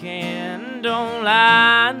you can. Don't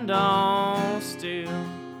lie and don't steal.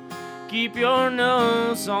 Keep your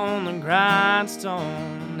nose on the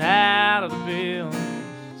grindstone, out of the bills.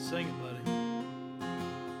 Sing it, buddy.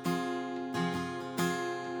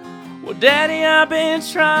 Well, Daddy, I've been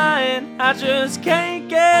trying, I just can't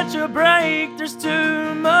get your break. There's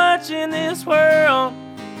too much in this world,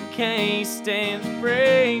 can't stand to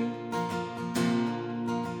break.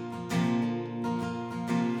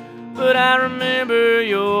 But I remember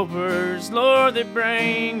your words, Lord, they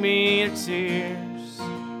bring me to tears.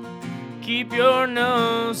 Keep your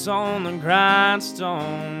nose on the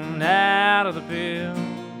grindstone, out of the bill.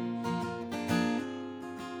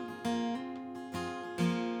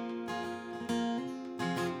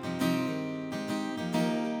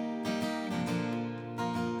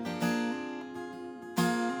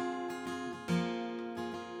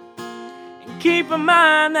 Keep in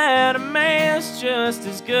mind that a man's just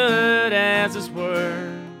as good as his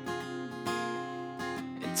word.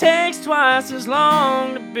 It takes twice as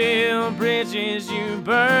long to build bridges you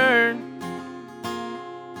burn.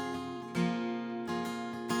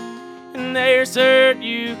 And there's hurt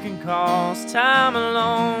you can cause, time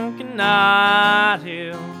alone cannot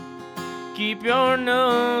heal. Keep your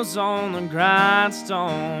nose on the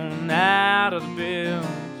grindstone, out of the bills.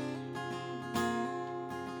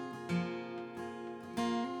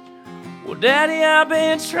 Well, Daddy, I've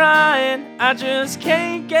been trying, I just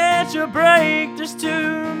can't get your break. There's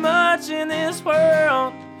too much in this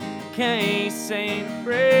world, can't seem to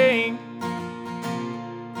break.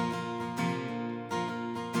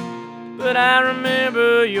 But I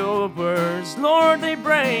remember your words, Lord, they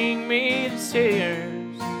bring me to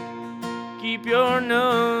tears. Keep your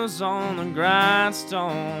nose on the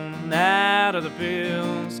grindstone, out of the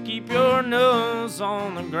bills. Keep your nose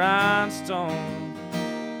on the grindstone.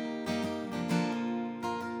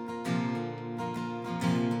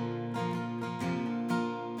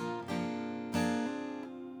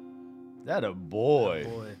 That a boy.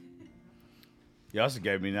 You also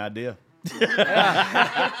gave me an idea.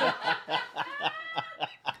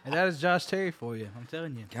 And that is Josh Terry for you, I'm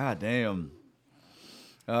telling you. God damn.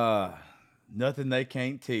 Nothing they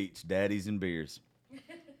can't teach, daddies and beers.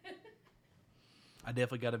 I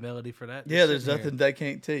definitely got a melody for that. Yeah, there's nothing they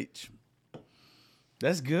can't teach.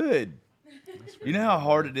 That's good. You know how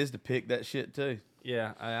hard it is to pick that shit too.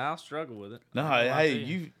 Yeah, I'll struggle with it. No,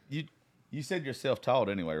 hey, you said you're self-taught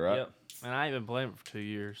anyway, right? Yep. And I ain't been playing it for 2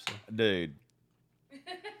 years. So. Dude,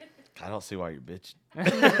 I don't see why you're bitching.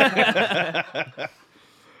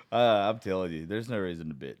 I'm telling you, there's no reason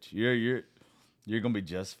to bitch. You're gonna be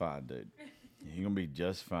just fine, dude. You're gonna be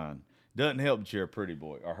just fine. Doesn't help that you're a pretty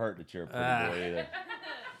boy, or hurt that you're a pretty boy either.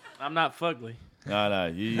 I'm not fugly. No,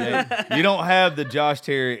 you don't have the Josh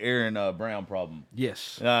Terry, Aaron Brown problem.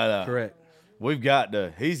 Yes. No. Correct.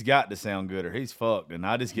 He's got to sound good, or he's fucked, and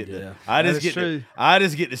I just get That is true. I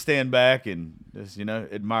just get to stand back and just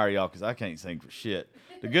admire y'all because I can't sing for shit.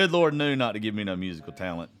 The good Lord knew not to give me no musical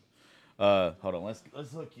talent. Hold on, let's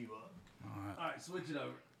hook you up. All right, switch it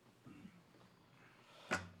over.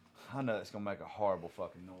 I know it's gonna make a horrible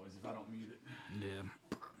fucking noise if I don't mute it.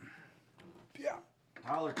 Yeah.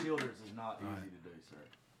 Tyler Childers is not easy to do, sir.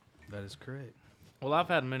 That is correct. Well, I've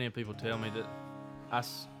had many people tell me that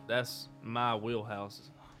that's my wheelhouse.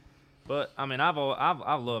 But I mean, I've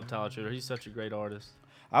loved Tyler Childers. He's such a great artist.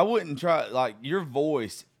 I wouldn't try like your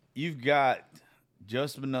voice. You've got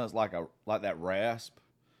just enough like that rasp,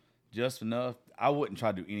 just enough. I wouldn't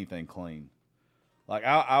try to do anything clean. Like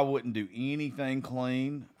I wouldn't do anything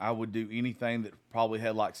clean. I would do anything that probably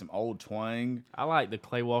had like some old twang. I like the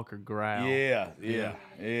Clay Walker growl. Yeah.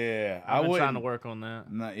 I've been trying to work on that.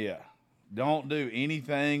 Don't do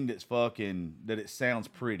anything that it sounds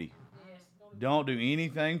pretty. Don't do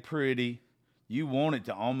anything pretty. You want it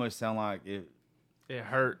to almost sound like it. It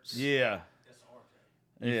hurts. Yeah.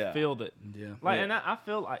 You feel it. Yeah. And I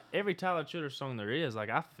feel like every Tyler Childers song there is, like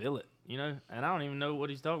I feel it, and I don't even know what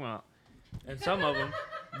he's talking about. And some of them,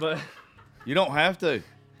 but you don't have to.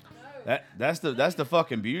 That's the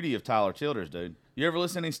fucking beauty of Tyler Childers, dude. You ever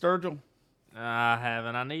listen to any Sturgill? I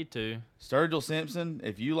haven't. I need to. Sturgill Simpson.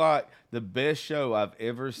 If you like the best show I've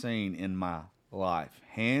ever seen in my life,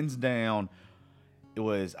 hands down,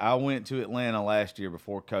 I went to Atlanta last year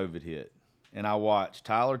before COVID hit, and I watched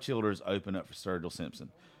Tyler Childers open up for Sturgill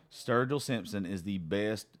Simpson. Sturgill Simpson is the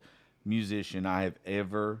best musician I have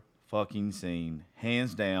ever fucking seen,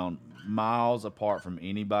 hands down, miles apart from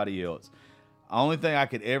anybody else. Only thing I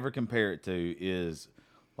could ever compare it to is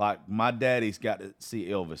like my daddy's got to see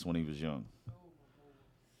Elvis when he was young.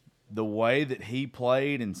 The way that he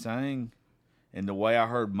played and sang, and the way I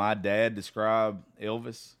heard my dad describe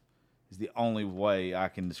Elvis is the only way I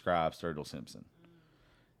can describe Sturgill Simpson.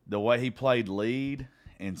 The way he played lead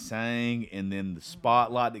and sang, and then the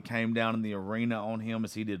spotlight that came down in the arena on him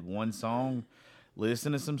as he did one song.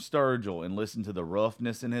 Listen to some Sturgill and listen to the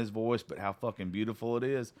roughness in his voice, but how fucking beautiful it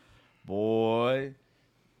is. Boy,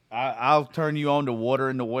 I'll turn you on to Water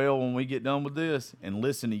in the Well when we get done with this and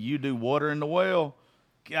listen to you do Water in the Well.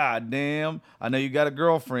 God damn. I know you got a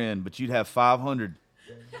girlfriend, but you'd have 500.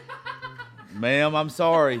 Ma'am, I'm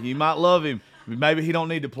sorry. You might love him. Maybe he don't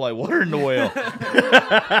need to play Water in the Well.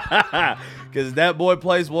 Because that boy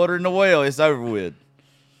plays Water in the Well, it's over with.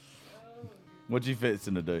 What you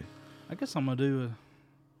fixing to do? I guess I'm going to do a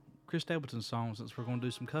Chris Stapleton song since we're going to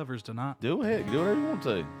do some covers tonight. Do it. Do whatever you want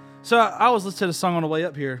to. So I was listening to the song on the way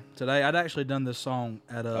up here today. I'd actually done this song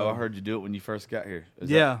at I heard you do it when you first got here.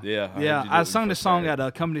 I sung this song at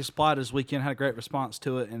a Comedy Supply this weekend. Had a great response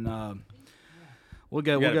to it, and we'll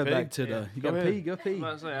go back to the. You got to pee. Go pee.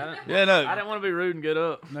 I no. I didn't want to be rude and get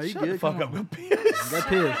up. No, you Shut good. the fuck up. Go piss. Go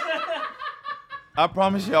piss. I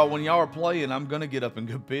promise y'all, when y'all are playing, I'm gonna get up and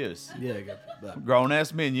go piss. Yeah, go. Grown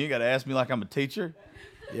ass men, you gotta ask me like I'm a teacher.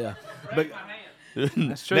 Yeah, but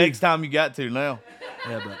that's true. Next time you got to now.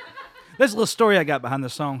 Yeah, but there's a little story I got behind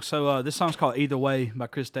this song. So this song's called "Either Way" by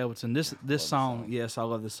Chris Stapleton. This song, yes, I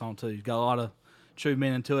love this song too. It's got a lot of true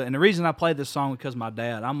meaning to it. And the reason I played this song because my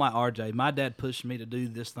dad. I'm like RJ. My dad pushed me to do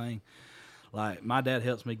this thing. Like my dad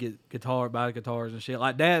helps me get buy guitars and shit.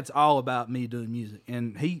 Like Dad's all about me doing music,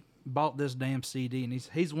 and he bought this damn CD, and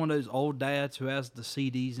he's one of those old dads who has the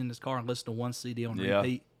CDs in his car and listens to one CD on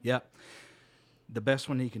repeat. Yep. The best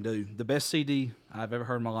one he can do. The best CD I've ever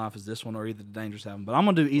heard in my life is this one or either the Dangerous album. But I'm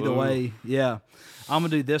going to do Either Way. Yeah. I'm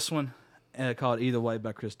going to do this one called Either Way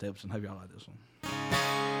by Chris Stapleton. Hope y'all like this one.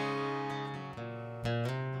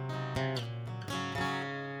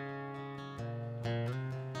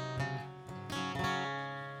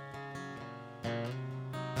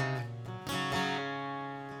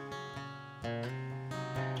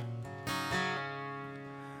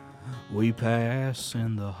 We pass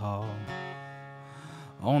in the hall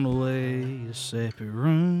on the way to separate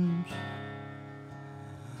rooms.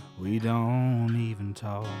 We don't even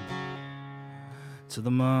talk till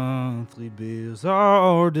the monthly bills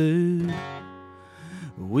are due.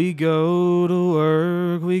 We go to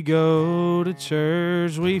work, we go to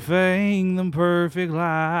church, we fake them perfect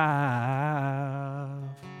life.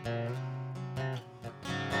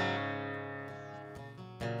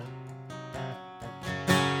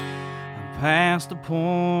 I'm past the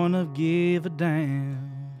point of give a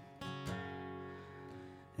damn,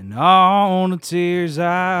 and all the tears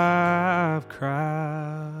I've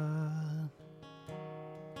cried.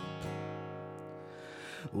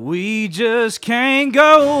 We just can't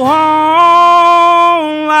go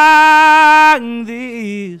on like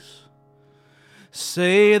this.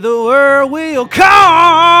 Say the word, we'll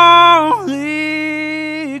call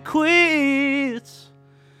it quits.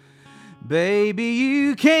 Baby,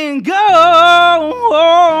 you can go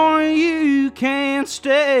or you can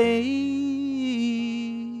stay,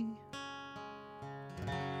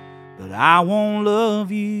 but I won't love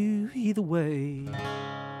you either way.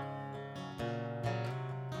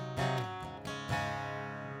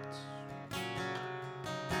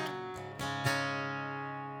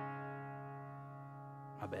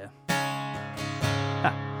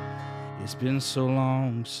 It's been so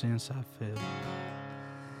long since I felt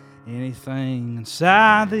anything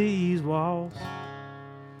inside these walls.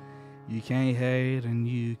 You can't hate and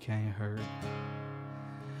you can't hurt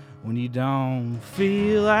when you don't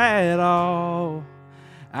feel at all.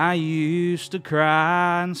 I used to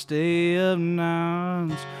cry and stay up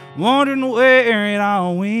nights wondering where it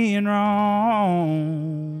all went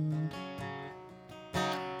wrong.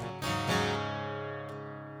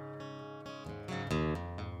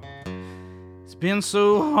 Been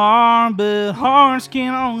so hard, but hearts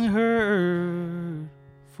can only hurt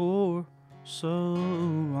for so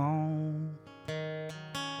long.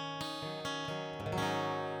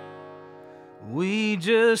 We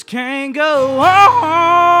just can't go on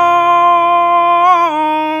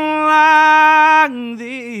like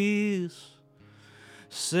this.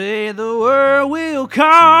 Say the word, we'll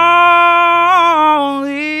call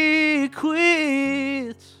it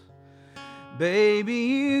quits. Baby,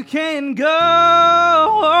 you can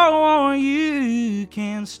go or you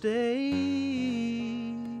can stay,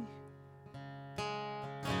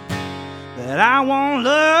 but I won't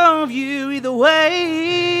love you either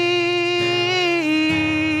way.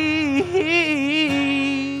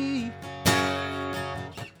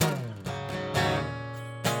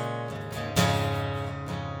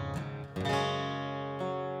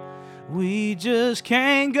 We just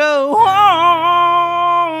can't go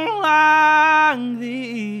on like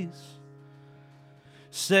this.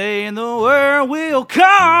 Saying the word, we'll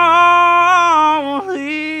call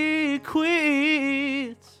it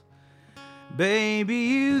quits. Baby,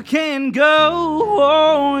 you can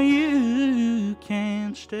go or you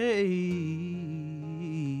can stay,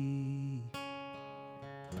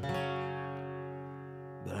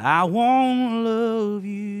 but I won't love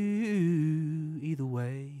you either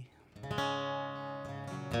way.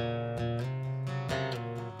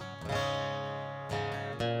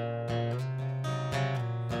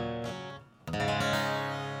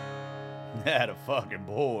 That a fucking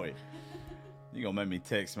boy. You gonna make me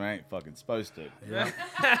text me? I ain't fucking supposed to. Yeah.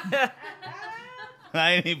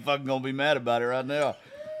 I ain't even fucking gonna be mad about it right now.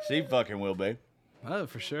 She fucking will be. Oh,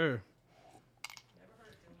 for sure.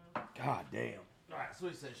 God damn. All right,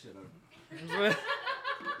 switch that shit over. You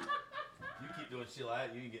keep doing shit like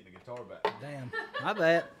that, you ain't getting the guitar back. Damn. My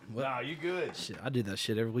bad. Well, nah, you good. Shit, I do that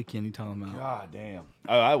shit every weekend you talking about. God damn.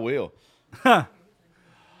 Oh, I will.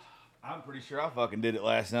 I'm pretty sure I fucking did it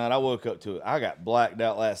last night. I woke up to it. I got blacked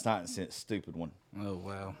out last night and sent a stupid one. Oh,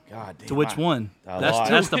 wow. God damn. To which one? That's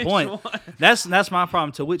That's the point. That's my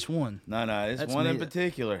problem. To which one? No, it's That's one me. in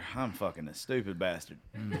particular. I'm fucking a stupid bastard.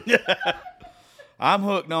 I'm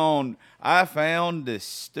hooked on. I found this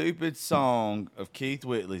stupid song of Keith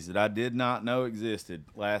Whitley's that I did not know existed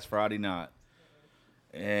last Friday night.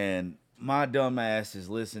 And my dumb ass has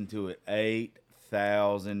listened to it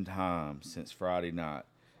 8,000 times since Friday night.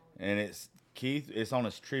 And it's Keith. It's on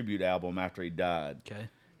his tribute album after he died. Okay.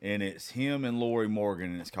 And it's him and Lori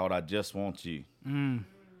Morgan, and it's called "I Just Want You."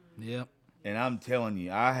 Yep. And I'm telling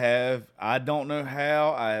you, I don't know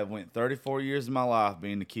how I have went 34 years of my life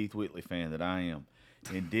being the Keith Whitley fan that I am,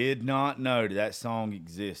 and did not know that song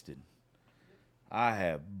existed. I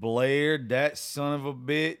have blared that son of a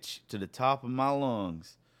bitch to the top of my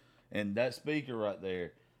lungs, and that speaker right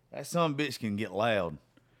there, that son of a bitch can get loud.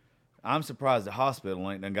 I'm surprised the hospital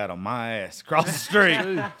ain't done got on my ass across the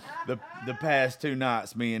street the past 2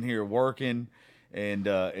 nights being here working and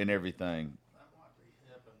everything.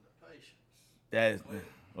 That is,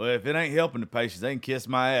 well, if it ain't helping the patients, they can kiss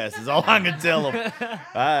my ass. Is all I can tell them.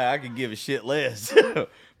 I can give a shit less.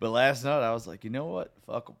 But last night I was like, you know what?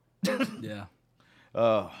 Fuck them. Yeah.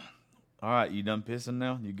 All right, you done pissing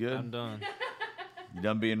now? You good? I'm done. You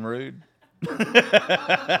done being rude?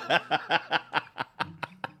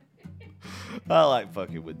 I like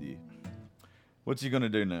fucking with you. What you gonna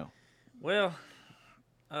do now? Well,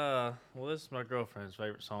 this is my girlfriend's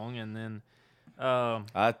favorite song, and then,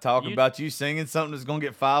 I talk about you singing something that's gonna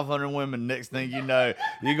get 500 women. Next thing you know,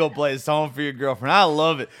 you gonna play a song for your girlfriend. I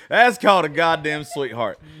love it. That's called a goddamn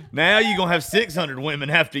sweetheart. Now you gonna have 600 women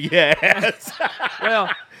after you ass. well,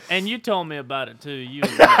 and you told me about it too. You,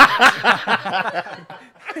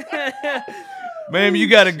 Ma'am, you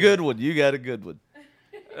got a good one. You got a good one.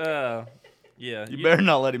 yeah. You better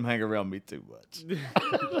not let him hang around me too much.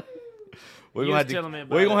 We're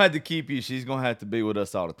gonna have to keep you. She's gonna have to be with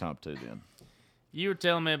us all the time too. Then you were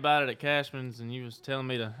telling me about it at Cashman's, and you was telling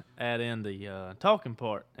me to add in the talking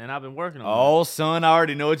part, and I've been working on it. Oh, son, I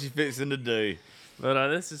already know what you're fixing to do. But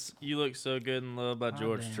this is "You Look So Good in Love" by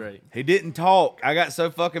George Strait. He didn't talk. I got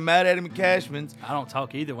so fucking mad at him at Cashman's. I don't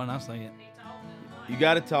talk either when I sing it. You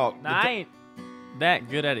got to talk. Now, I ain't that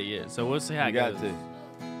good at it yet, so we'll see how it goes.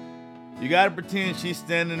 You got to pretend she's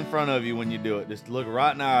standing in front of you when you do it. Just look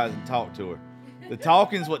right in the eyes and talk to her. The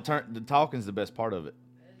talking's the best part of it.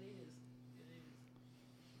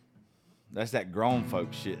 That's that grown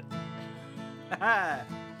folk shit.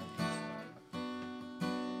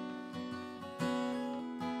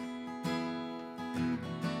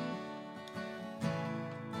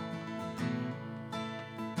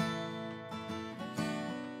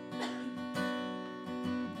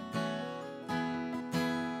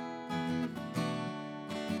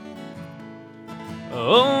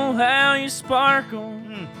 Oh, how you sparkle,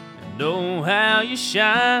 and oh, how you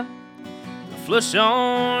shine. The flush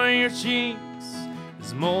on your cheeks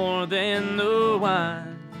is more than the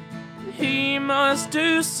wine. He must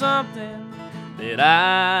do something that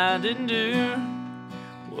I didn't do.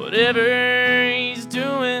 Whatever he's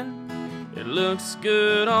doing, it looks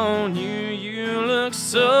good on you. You look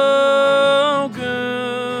so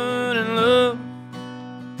good in love.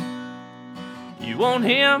 You want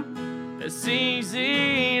him? It's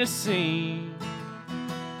easy to see.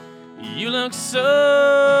 You look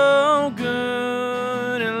so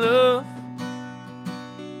good in love.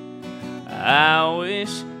 I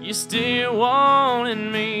wish you still wanted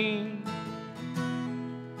me.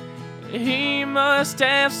 He must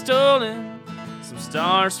have stolen some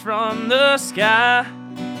stars from the sky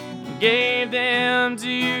and gave them to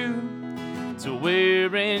you to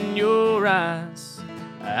wear in your eyes.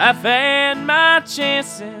 I've had my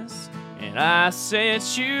chances and I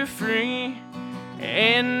set you free,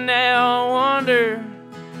 and now I wonder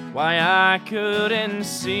why I couldn't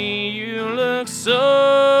see. You look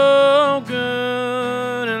so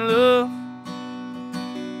good in love.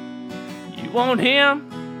 You want him?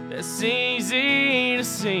 That's easy to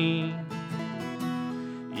see.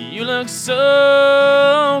 You look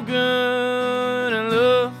so good in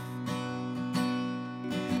love.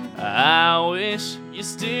 I wish you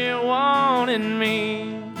still wanted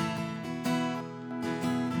me.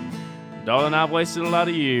 Darling, I've wasted a lot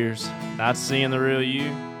of years not seeing the real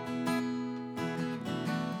you.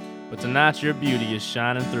 But tonight your beauty is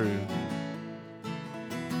shining through.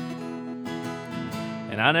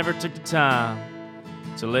 And I never took the time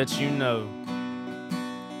to let you know.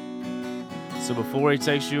 So before he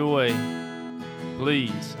takes you away,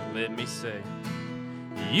 please let me say,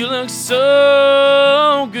 you look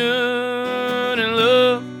so good in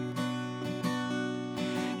love.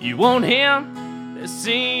 You want him? It's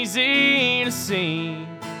easy to see.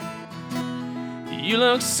 You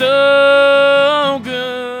look so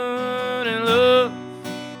good in love.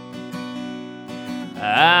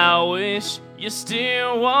 I wish you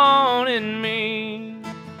still wanted me.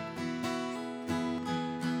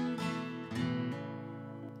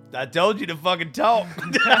 I told you to fucking talk.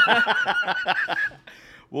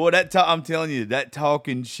 Boy, I'm telling you, that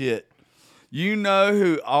talking shit. You know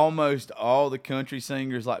who almost all the country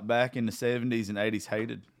singers like back in the 70s and 80s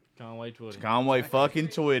hated? Conway Twitty. Conway fucking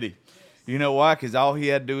Twitty. You know why? Because all he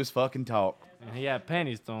had to do was fucking talk. And he had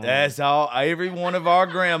panties thrown. That's all. Every one of our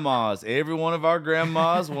grandmas want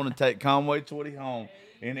to take Conway Twitty home.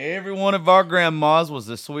 And every one of our grandmas was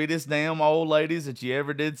the sweetest damn old ladies that you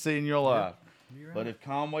ever did see in your life. Right. But if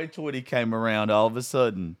Conway Twitty came around, all of a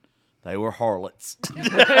sudden, they were harlots.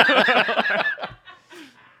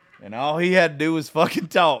 And all he had to do was fucking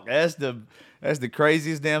talk. That's the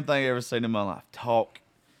craziest damn thing I ever seen in my life. Talk.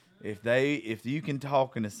 If you can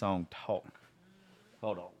talk in a song, talk.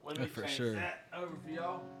 Hold on. Let me for change sure. that over for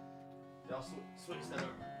y'all. Y'all switch that over.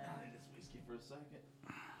 I need this whiskey for a second.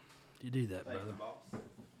 You do that, Thank brother. you, boss.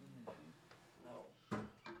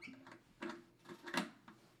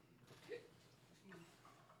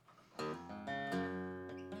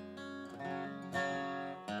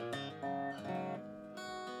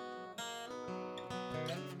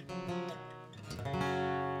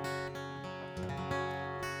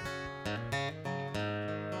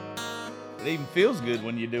 It even feels good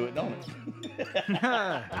when you do it, don't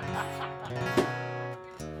it?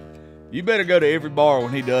 You better go to every bar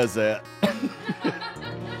when he does that.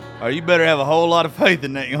 Or you better have a whole lot of faith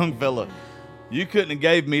in that young fella. You couldn't have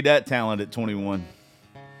gave me that talent at 21.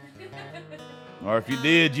 Or if you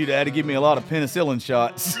did, you'd have had to give me a lot of penicillin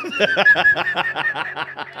shots.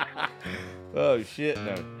 Oh, shit,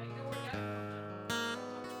 no.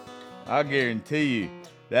 I guarantee you,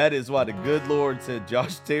 that is why the good Lord said,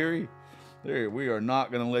 Josh Terry, we are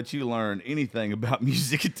not going to let you learn anything about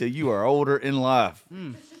music until you are older in life.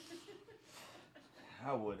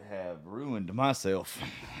 I would have ruined myself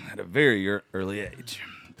at a very early age.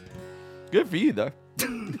 Good for you, though.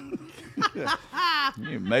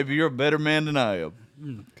 Maybe you're a better man than I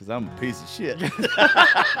am, because I'm a piece of shit.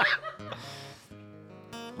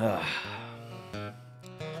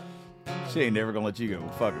 She ain't never gonna let you go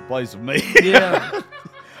fucking place with me. Yeah.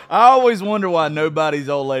 I always wonder why nobody's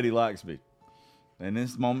old lady likes me. And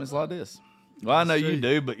it's moments like this. Well, I know you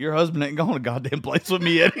do, but your husband ain't going to goddamn place with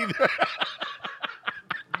me yet either.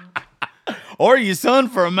 Or your son,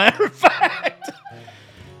 for a matter of fact.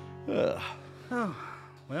 Oh,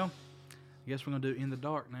 well, I guess we're going to do In the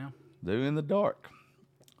Dark now. Do In the Dark.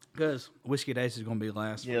 Because Whiskey Days is going to be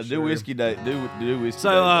last. Yeah, do sure. Whiskey Day. Do Whiskey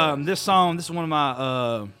So, Day. this song, this is one of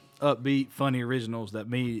my upbeat, funny originals that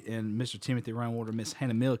me and Mr. Timothy Rainwater, Miss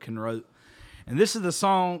Hannah Milliken wrote. And this is the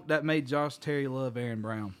song that made Josh Terry love Aaron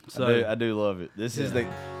Brown. So I do love it. This is the.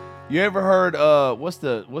 You ever heard what's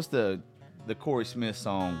the Corey Smith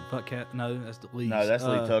song? Fuck Cat? No, that's the Lee. No, that's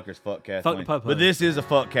Lee Tucker's Fuck Kathleen. Fuck the Popo. But this is a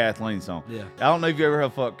Fuck Kathleen song. Yeah. I don't know if you ever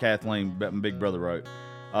heard Fuck Kathleen, but my big brother wrote.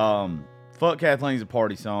 Fuck Kathleen's a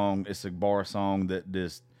party song. It's a bar song that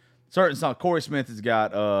this certain song. Corey Smith has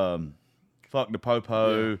got Fuck the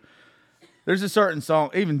Popo. Yeah. There's a certain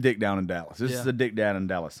song, even Dick Down in Dallas. This is a Dick Down in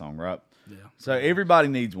Dallas song, right? Yeah. So everybody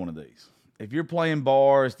needs one of these. If you're playing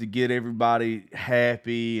bars to get everybody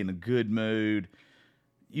happy in a good mood,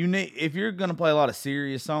 if you're gonna play a lot of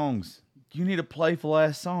serious songs, you need a playful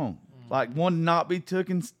ass song. Like one not be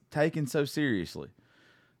taken so seriously.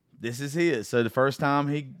 This is his. So the first time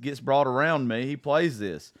he gets brought around me, he plays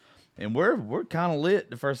this. And we're kind of lit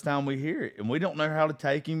the first time we hear it. And we don't know how to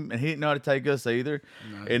take him, and he didn't know how to take us either.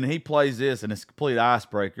 No. And he plays this, and it's a complete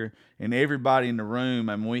icebreaker. And everybody in the room,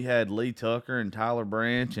 I mean, we had Lee Tucker and Tyler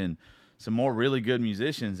Branch and some more really good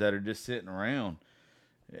musicians that are just sitting around.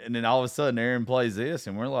 And then all of a sudden, Aaron plays this,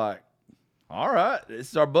 and we're like, all right, this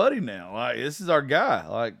is our buddy now. Like, this is our guy.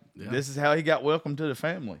 Like, this is how he got welcomed to the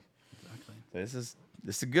family. Exactly.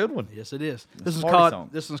 This is a good one. Yes, it is. This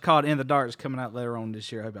one's called In the Dark. It's coming out later on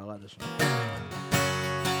this year. I hope y'all like this one.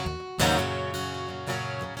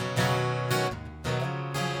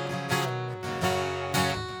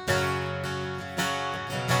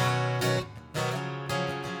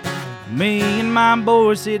 Me and my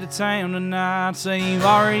boys hit the town tonight, so you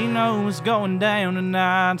already know what's going down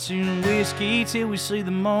tonight. Shooting whiskey till we see the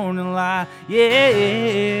morning light,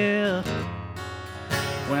 yeah.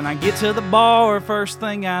 When I get to the bar, first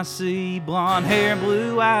thing I see, blonde hair and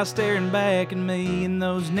blue eyes staring back at me, and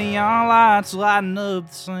those neon lights lighting up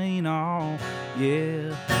the scene, oh,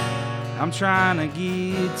 yeah. I'm trying to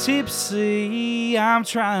get tipsy, I'm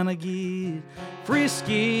trying to get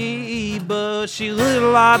frisky, but she looked a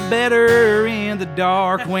lot better in the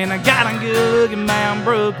dark. When I got a good looking man,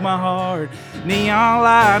 broke my heart. Neon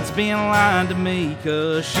lights been lying to me,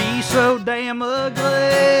 'cause she's so damn ugly,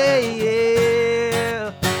 yeah.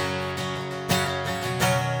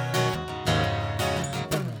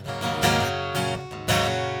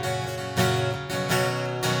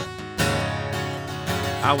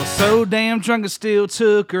 I was so damn drunk I still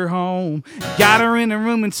took her home. Got her in the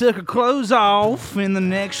room and took her clothes off. And the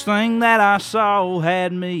next thing that I saw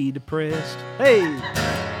had me depressed. Hey!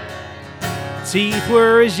 Teeth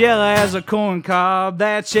were as yellow as a corn cob.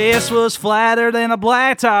 That chest was flatter than a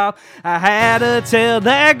blacktop. I had to tell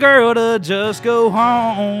that girl to just go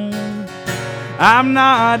home. I'm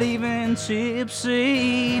not even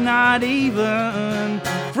tipsy, not even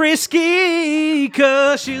frisky,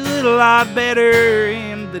 'cause she looked a lot better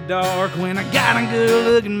in the dark. When I got a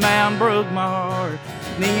good-looking man, broke my heart.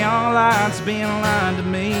 Neon lights been lying to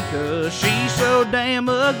me, 'cause she's so damn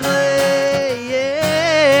ugly, yeah,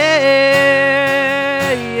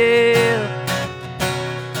 yeah.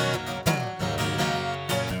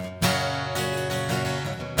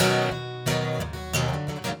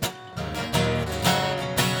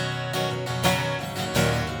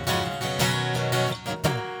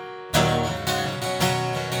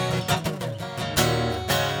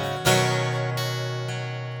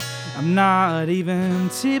 I'm not even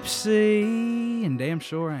tipsy, and damn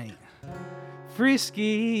sure ain't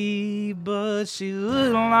frisky, but she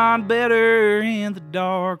looked a lot better in the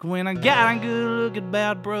dark. When I got a good look, it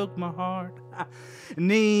about broke my heart.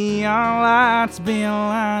 Neon lights been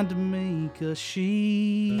lying to me, 'cause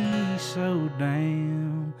she's so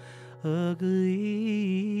damn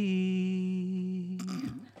ugly.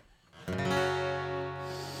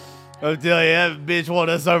 I'll tell you, that bitch won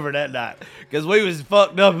us over that night. Because we was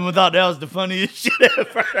fucked up and we thought that was the funniest shit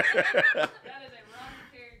ever. That is a Rodney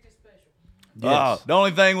character special. Oh, the only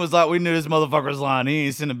thing was like we knew this motherfucker was lying. He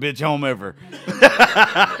ain't sent a bitch home ever.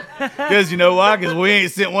 Because you know why? Because we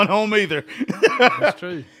ain't sent one home either. That's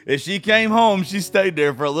true. If she came home, she stayed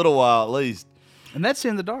there for a little while at least. And that's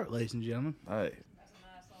In the Dark, ladies and gentlemen. Hey,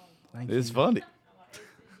 Thank it's you. funny. Yes.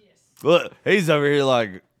 Look, he's over here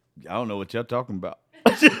like, I don't know what y'all talking about.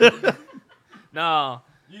 No.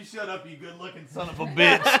 You shut up, you good-looking son of a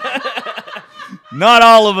bitch. Not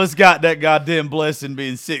all of us got that goddamn blessing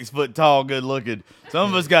being 6 foot tall, good-looking. Some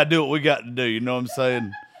of us got to do what we got to do. You know what I'm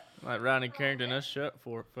saying? Like Rodney Carrington, us shut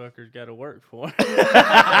for fuckers got to work for.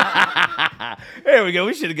 There we go.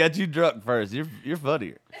 We should have got you drunk first. You're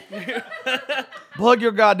funnier. Plug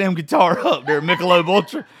your goddamn guitar up there, Michelob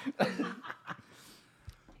Ultra.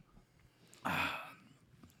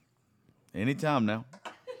 Anytime now.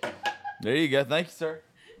 There you go. Thank you, sir.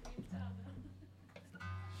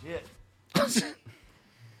 Shit.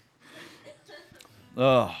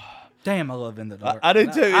 Oh, Damn, I love In the Dark. I do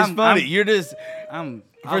too. It's funny. You're just I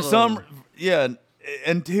for love some, it. yeah.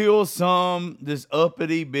 Until this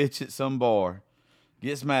uppity bitch at some bar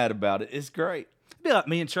gets mad about it, it's great. It'd be like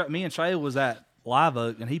me and Trey was at Live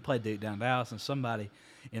Oak, and he played Dick Down Dallas, and somebody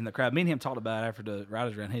in the crowd, me and him talked about it after the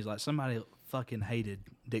Riders ran. He's like, somebody fucking hated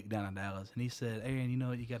Dick Down in Dallas, and he said, Aaron, you know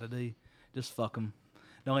what you got to do? Just fuck them.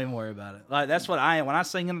 Don't even worry about it. Like, that's what I am. When I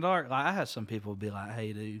sing In the Dark, like, I have some people be like,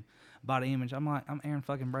 hey, dude, body image. I'm like, I'm Aaron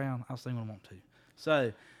fucking Brown. I'll sing when I want to.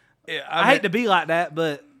 So, Yeah, I hate to be like that,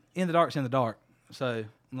 but In the Dark's In the Dark. So,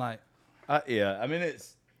 I'm like, yeah. I mean,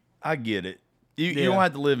 I get it. You Yeah. don't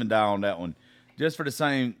have to live and die on that one. Just for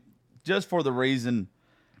the reason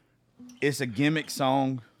it's a gimmick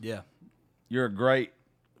song. yeah. You're a great.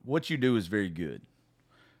 What you do is very good.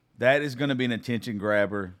 That is going to be an attention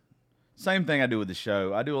grabber. Same thing I do with the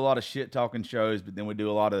show. I do a lot of shit talking shows, but then we do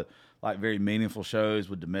a lot of like very meaningful shows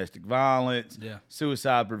with domestic violence, Yeah.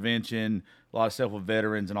 suicide prevention, a lot of stuff with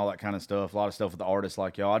veterans and all that kind of stuff. A lot of stuff with the artists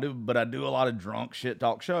like y'all. I do a lot of drunk shit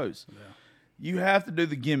talk shows. Yeah. You have to do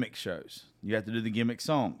the gimmick shows. You have to do the gimmick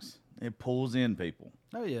songs. It pulls in people.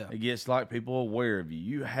 Oh, yeah. It gets like people aware of you.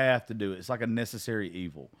 You have to do it. It's like a necessary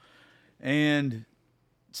evil. And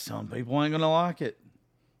some people ain't going to like it.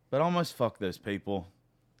 But almost fuck those people.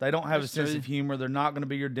 They don't have That's a sense true. of humor. They're not going to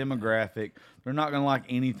be your demographic. They're not going to like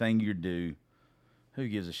anything you do. Who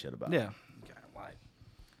gives a shit about it? Yeah. Like,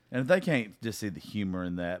 And if they can't just see the humor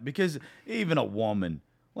in that, because even a woman,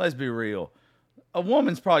 let's be real, a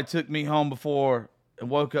woman's probably took me home before and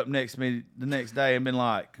woke up next to me the next day and been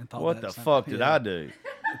like, And thought what that the same- fuck did yeah. I do?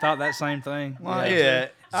 I thought that same thing. Well, yeah.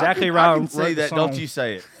 Exactly I can, right. I can see that. Don't you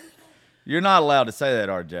say it. You're not allowed to say that,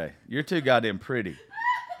 RJ. You're too goddamn pretty.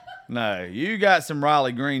 No, you got some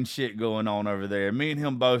Riley Green shit going on over there. Me and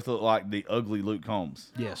him both look like the ugly Luke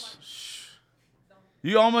Combs. Yes.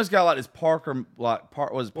 You almost got like this Parker, was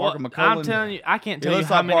it Parker McCullough? I'm telling you, I can't He tell you looks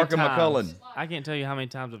how like many Parker times. McCullough. I can't tell you how many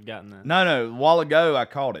times I've gotten that. No, a while ago I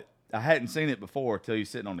caught it. I hadn't seen it before till you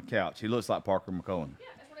sitting on the couch. He looks like Parker McCullough. Yeah,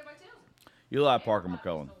 that's what everybody tells me. You look like Parker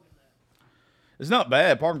McCullough. It's not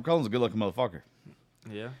bad. Parker McCullough's a good-looking motherfucker.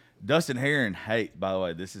 Yeah. Dustin Herron by the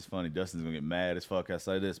way, this is funny. Dustin's going to get mad as fuck I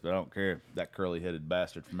say this, but I don't care. That curly-headed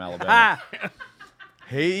bastard from Alabama.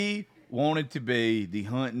 He wanted to be the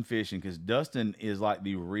hunting fishing because Dustin is like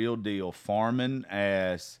the real deal farming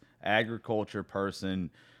ass agriculture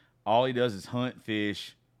person. All he does is hunt,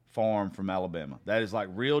 fish, farm from Alabama. That is like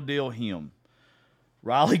real deal him.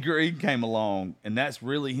 Riley Green came along, and that's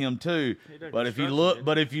really him too. But if you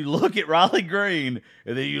look at Riley Green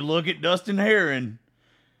and then you look at Dustin Herron,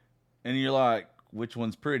 and you're like, which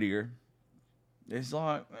one's prettier? It's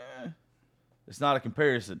like, it's not a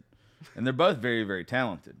comparison. And they're both very, very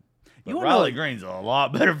talented. But Riley Green's a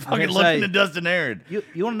lot better fucking looking than Dustin Herron. You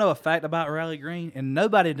want to know a fact about Riley Green? And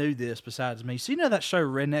nobody knew this besides me. So you know that show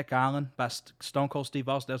Redneck Island by Stone Cold Steve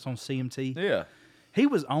Austin? That's on CMT. Yeah. He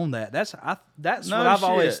was on that. That's No what I've shit.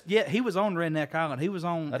 always. Yeah, he was on Redneck Island. He was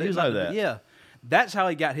on. I he was didn't know like, that. Yeah, that's how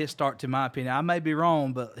he got his start. To my opinion, I may be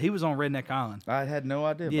wrong, but he was on Redneck Island. I had no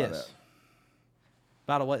idea about Yes. that.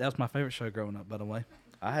 By the way, that was my favorite show growing up. By the way,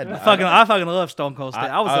 I had I fucking love Stone Cold Steve.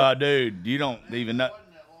 I was. dude, you don't even know.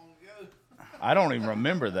 I don't even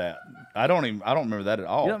remember that. I don't remember that at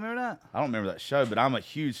all. You don't remember that? I don't remember that show, but I'm a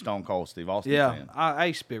huge Stone Cold Steve Austin Yeah, fan. I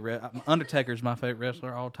used to be Undertaker's my favorite wrestler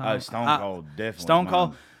of all time. Oh, Stone Cold, definitely. Stone Cold,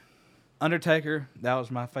 mine. Undertaker, that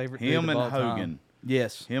was my favorite. Him dude of and all Hogan. time.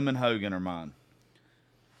 Yes. Him and Hogan are mine.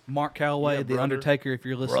 Mark Calloway, Yeah, the brother. Undertaker, if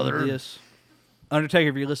you're listening Brother. to this. Undertaker,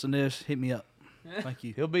 if you're listening to this, hit me up. Thank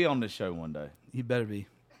you. He'll be on this show one day. He better be.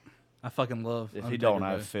 I fucking love If Undertaker, he don't, bro,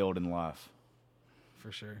 I've failed in life.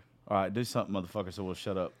 for sure. All right, do something, motherfucker, so we'll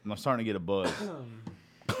shut up. I'm starting to get a buzz.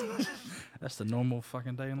 That's the normal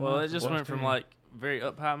fucking day in Well, life. it just What's went from there? like very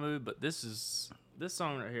up high mood, but this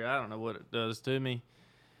song right here, I don't know what it does to me.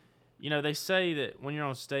 You know, they say that when you're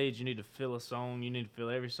on stage, you need to feel a song. You need to feel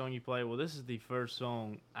every song you play. Well, this is the first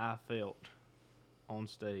song I felt on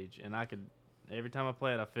stage, and every time I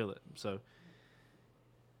play it, I feel it. So,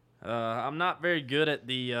 I'm not very good at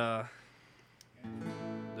the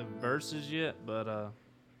verses yet, but the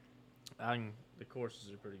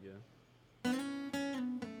choruses are pretty good.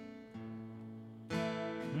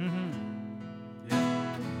 Mm-hmm.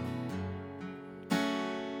 Yeah.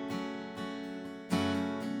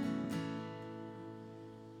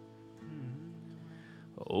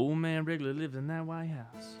 Old man Wrigley lived in that White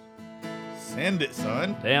House Send it,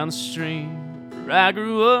 son. down the stream where I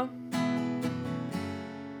grew up.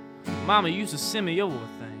 Mama used to send me over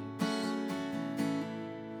things.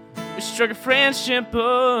 We struck a friendship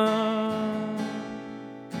up.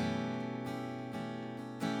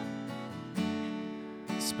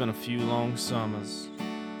 Spent a few long summers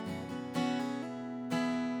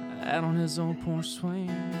out on his old porch swing.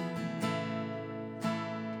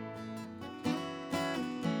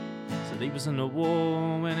 Said he was in the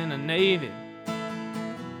war, went in the Navy,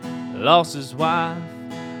 lost his wife,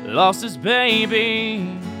 lost his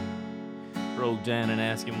baby. Broke down and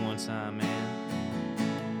asked him one time,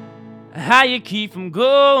 man, how you keep from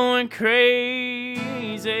going crazy?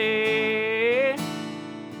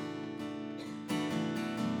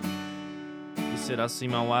 He said, I'll see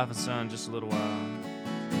my wife and son in just a little while.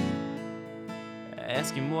 I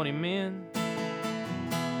asked him what he meant.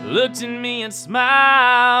 Looked at me and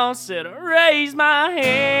smiled. Said, raise my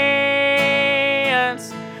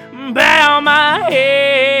hands, bow my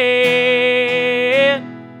head.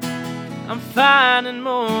 I'm finding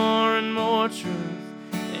more and more truth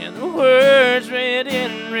in the words read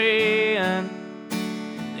in red.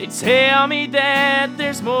 They tell me that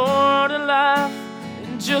there's more to life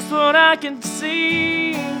than just what I can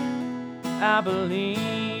see. I believe.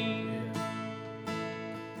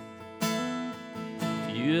 A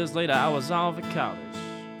few years later, I was off at college,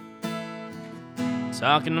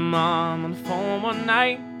 talking to Mom on the phone one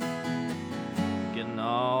night, getting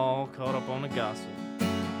all caught up on the gossip,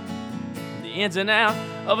 the ins and outs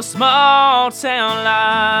of a small town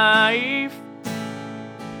life.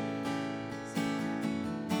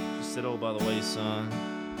 She said, oh, by the way, son,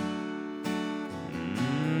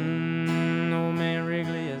 old man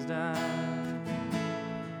Wrigley has died.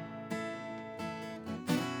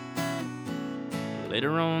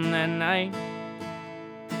 Later on that night,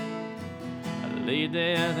 I laid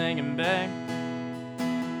there thinking back,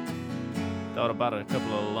 thought about a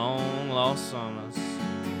couple of long lost summers.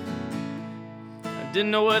 I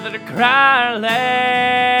didn't know whether to cry or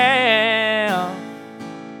laugh.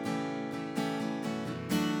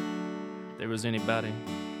 If there was anybody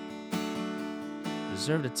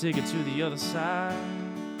deserved a ticket to the other side,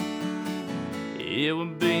 it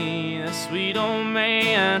would be that sweet old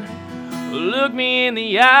man who looked me in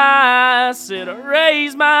the eye, said,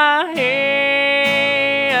 raise my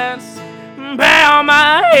hands, bow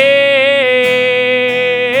my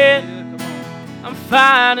head. I'm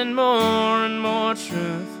finding more and more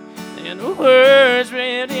truth in the words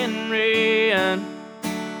read in red.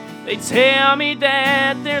 They tell me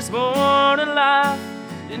that there's more to life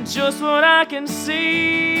than just what I can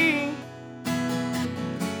see.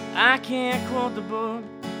 I can't quote the book,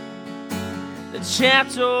 the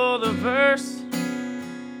chapter or the verse.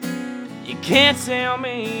 You can't tell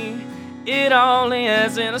me it all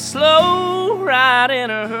ends in a slow ride in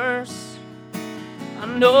a hearse. I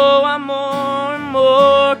know I'm more and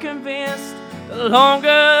more convinced the longer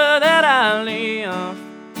that I live.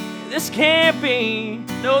 This can't be,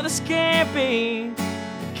 no, this can't be,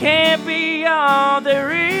 it can't be all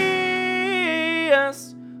there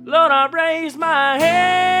is. Lord, I raise my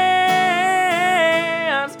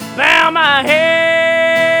hands, bow my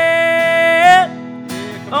head.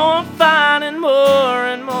 Oh, I'm finding more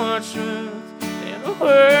and more truth in the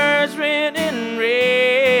words written in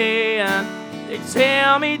red. They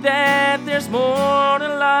tell me that there's more to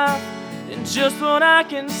life than just what I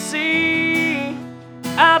can see.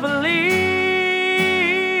 I believe,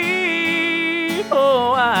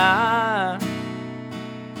 oh, I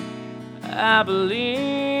I believe.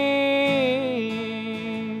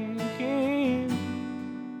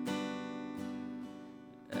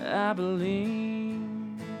 I believe.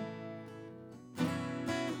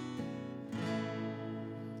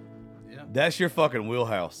 That's your fucking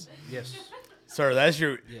wheelhouse. Yes. Sir, that's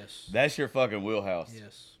your Yes. fucking wheelhouse.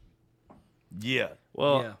 Yes. Yeah.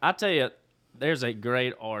 Well, Yeah. I tell you, there's a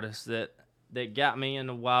great artist that got me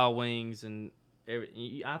into Wild Wings, and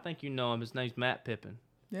I think you know him. His name's Matt Pippin.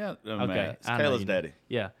 Yeah. Okay, Man. It's I know Kayla's you know. daddy.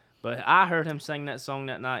 Yeah, but I heard him sing that song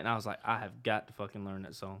that night, and I was like, I have got to fucking learn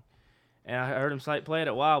that song. And I heard him play it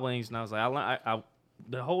at Wild Wings, and I was like,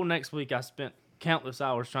 the whole next week I spent countless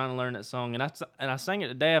hours trying to learn that song, and I sang it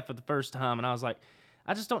to Dad for the first time, and I was like,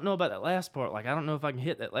 I just don't know about that last part. Like, I don't know if I can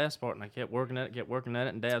hit that last part, and I kept working at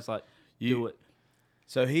it, and Dad's like, do it.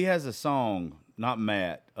 So he has a song, not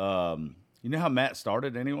Matt. You know how Matt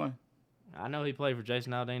started anyway? I know he played for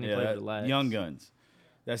Jason Aldean. He played for the Lads. Young Guns.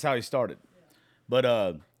 That's how he started.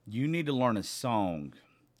 But you need to learn a song.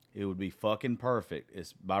 It would be fucking perfect.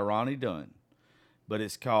 It's by Ronnie Dunn, but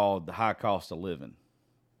it's called "The High Cost of Living."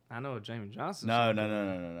 I know a Jamie Johnson. No.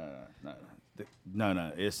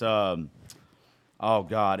 It's oh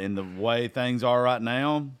God, and the way things are right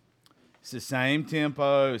now, it's the same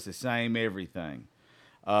tempo. It's the same everything.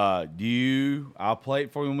 I'll play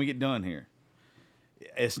it for you when we get done here.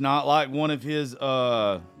 It's not like one of his.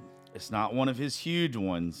 It's not one of his huge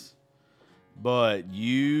ones, but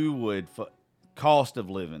you would cost of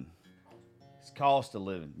living. It's cost of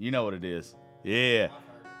living. You know what it is. Yeah,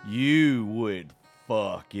 you would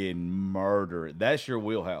fucking murder it. That's your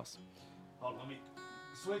wheelhouse. Hold on, let me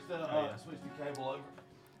switch the cable over.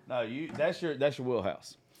 No, that's your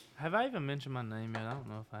wheelhouse. Have I even mentioned my name yet? I don't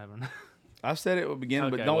know if I have or not. I said it at the beginning,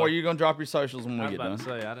 but Okay, don't well, worry, you're gonna drop your socials when I we was get about done. to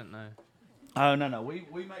say, I didn't know. Oh no, we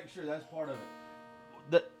make sure that's part of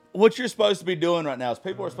it. What you're supposed to be doing right now is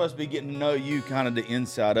people are supposed to be getting to know you, kind of the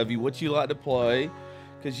inside of you, what you like to play,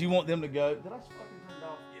 because you want them to go. Did I fucking turn it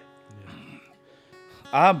off? Yeah.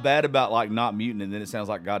 I'm bad about like not muting, and then it sounds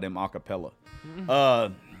like goddamn acapella.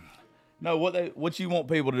 No, what you want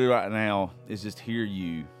people to do right now is just hear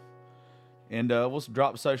you, and we'll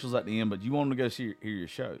drop socials at the end. But you want them to go hear your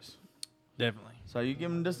shows. Definitely. So you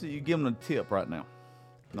give them a tip right now.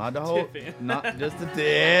 Not the whole, Tip in. not just the tip.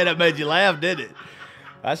 Yeah, that made you laugh, did it?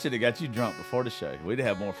 I should have got you drunk before the show. We'd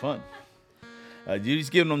have more fun. You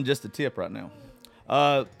just giving them just a tip right now.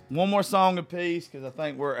 One more song apiece, because I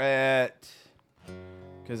think we're at.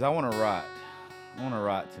 Because I want to write. I want to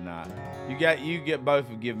write tonight. You get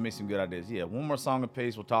both of giving me some good ideas. Yeah, one more song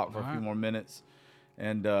apiece. We'll talk for a few more minutes.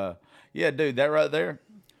 And yeah, dude, that right there.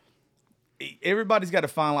 Everybody's got to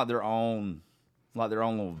find like their own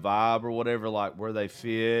little vibe or whatever, like where they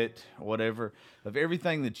fit or whatever. Of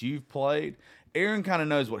everything that you've played, Aaron kind of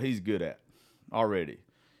knows what he's good at already.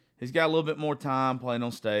 He's got a little bit more time playing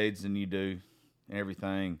on stage than you do and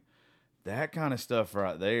everything. That kind of stuff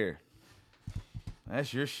right there,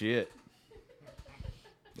 that's your shit.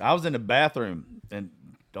 I was in the bathroom, and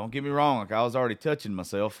don't get me wrong, like I was already touching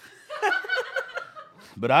myself.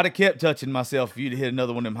 But I'd have kept touching myself if you'd hit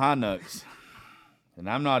another one of them high notes. And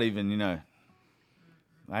I'm not even, I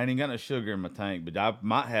ain't even got no sugar in my tank, but I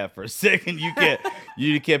might have for a second.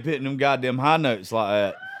 You kept hitting them goddamn high notes like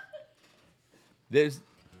that. There's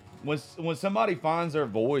when somebody finds their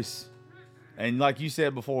voice, and like you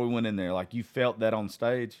said before we went in there, like you felt that on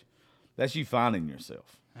stage, that's you finding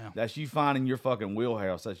yourself. Yeah. That's you finding your fucking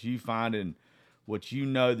wheelhouse. That's you finding what you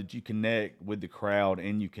know that you connect with the crowd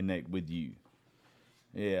and you connect with you.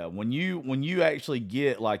 Yeah, when you actually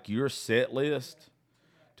get like your set list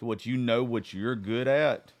to what you're good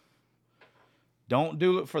at, don't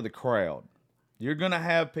do it for the crowd. You're going to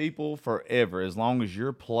have people forever, as long as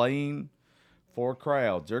you're playing for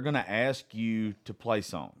crowds, they're going to ask you to play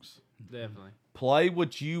songs. Definitely. Play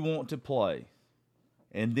what you want to play,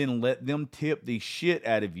 and then let them tip the shit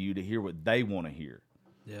out of you to hear what they want to hear.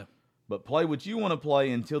 Yeah. But play what you want to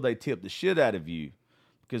play until they tip the shit out of you,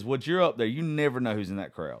 because what you're up there, you never know who's in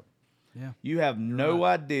that crowd. Yeah. You have no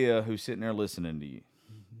idea who's sitting there listening to you.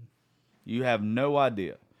 You have no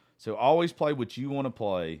idea. So always play what you want to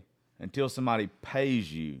play until somebody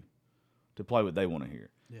pays you to play what they want to hear.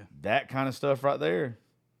 Yeah. That kind of stuff right there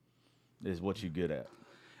is what you're good at.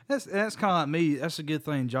 That's kind of like me. That's a good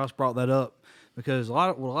thing Josh brought that up, because a lot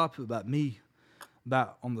of people about me,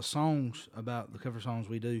 about on the songs, about the cover songs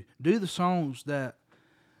we do the songs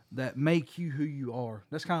that make you who you are.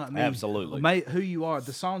 That's kind of like me. Absolutely. Make who you are.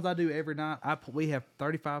 The songs I do every night, we have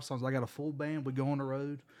 35 songs. I got a full band. We go on the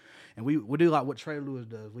road, and we do like what Trey Lewis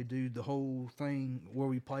does. We do the whole thing where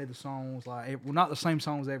we play the songs. Like, we're not the same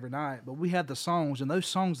songs every night, but we have the songs, and those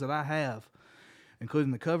songs that I have,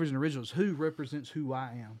 including the covers and originals. Who represents who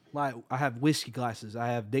I am? Like, I have Whiskey Glasses. I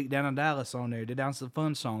have Deep Down in Dallas on there. Deep Down's the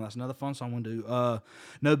fun song. That's another fun song I'm going to do.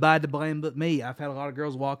 Nobody to Blame But Me. I've had a lot of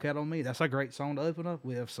girls walk out on me. That's a great song to open up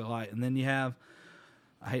with. So, like, and then you have,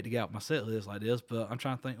 I hate to get out my set list like this, but I'm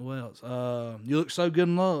trying to think what else. You Look So Good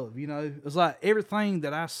in Love. You know, it's like everything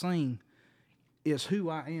that I sing is who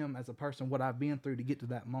I am as a person, what I've been through to get to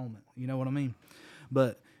that moment. You know what I mean?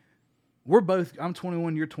 But we're both, I'm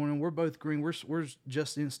 21, you're 21, we're both green. We're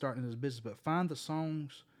just in starting this business, but find the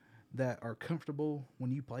songs that are comfortable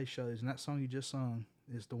when you play shows. And that song you just sung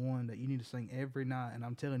is the one that you need to sing every night. And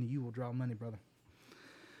I'm telling you, you will draw money, brother.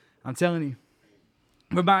 I'm telling you.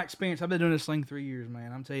 From my experience, I've been doing this thing 3 years,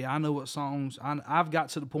 man. I'm telling you, I know what songs, I've got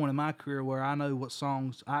to the point in my career where I know what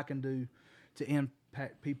songs I can do to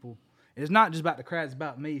impact people. It's not just about the crowd, it's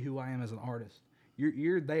about me, who I am as an artist.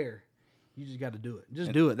 You're there. You just got to do it.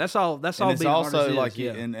 Just do it. That's all. That's all. And it's being an also artist like, is.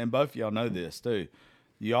 Yeah. and both of y'all know this too.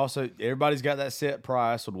 You also, everybody's got that set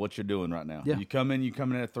price with what you're doing right now. Yeah. You come in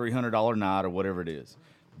at $300 night or whatever it is.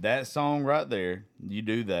 That song right there, you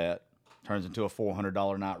do that, turns into a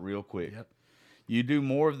 $400 night real quick. Yep. You do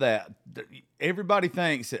more of that. Everybody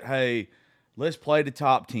thinks that, hey, let's play the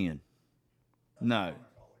top 10. No.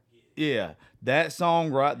 Yeah. That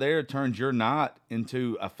song right there turns your night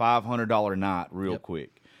into a $500 night real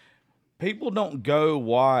quick. People don't go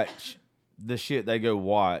watch the shit they go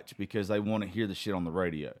watch because they want to hear the shit on the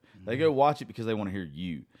radio. They go watch it because they want to hear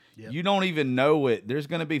you. Yep. You don't even know it. There's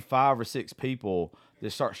going to be 5 or 6 people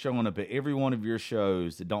that start showing up at every one of your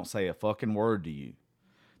shows that don't say a fucking word to you.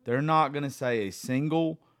 They're not going to say a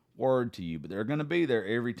single word to you, but they're going to be there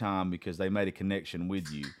every time because they made a connection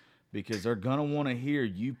with you, because they're going to want to hear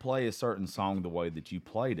you play a certain song the way that you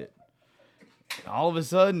played it. And all of a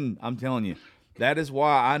sudden, I'm telling you, that is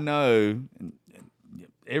why I know, and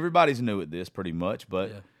everybody's new at this pretty much,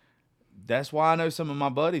 but that's why I know some of my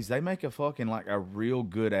buddies, they make a fucking like a real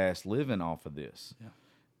good ass living off of this. Yeah.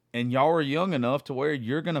 And y'all are young enough to where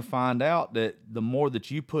you're going to find out that the more that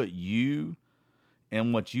you put you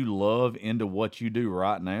and what you love into what you do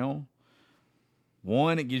right now,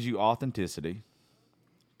 1, it gives you authenticity.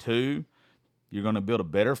 2, you're going to build a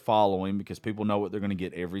better following because people know what they're going to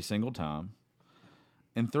get every single time.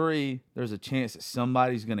 And 3, there's a chance that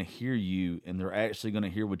somebody's going to hear you and they're actually going to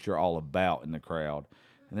hear what you're all about in the crowd.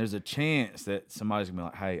 And there's a chance that somebody's going to be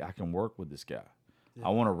like, hey, I can work with this guy. Yeah. I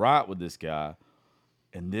want to write with this guy.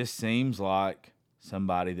 And this seems like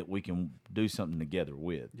somebody that we can do something together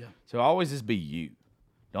with. Yeah. So always just be you.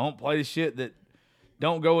 Don't play the shit that,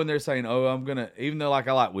 don't go in there saying, oh, I'm going to, even though like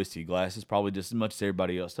I like Whiskey Glasses probably just as much as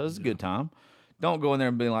everybody else does. It's a good time. Don't go in there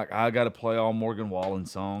and be like, I got to play all Morgan Wallen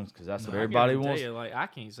songs because that's what everybody wants. Like, I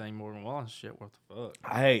can't sing Morgan Wallen shit. What the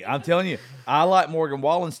fuck? Hey, I'm telling you, I like Morgan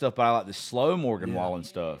Wallen stuff, but I like the slow Morgan Wallen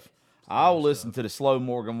stuff. I will listen to the slow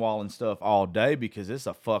Morgan Wallen stuff all day because it's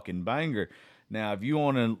a fucking banger. Now, if you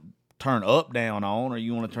want to turn Up Down on or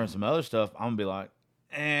you want to turn some other stuff, I'm going to be like,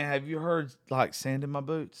 have you heard like Sand in My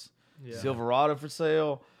Boots? Yeah. Silverado for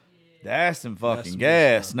Sale? Yeah. That's some fucking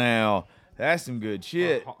gas now. That's some good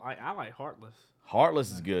shit. I like Heartless.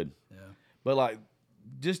 Heartless is good. Yeah. But like,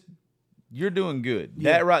 just, you're doing good.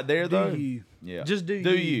 Yeah. That right there, though. You. Yeah. Just do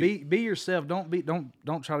you. Be yourself.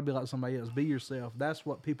 Don't try to be like somebody else. Be yourself. That's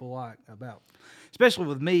what people like about. Especially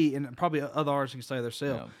with me and probably other artists can say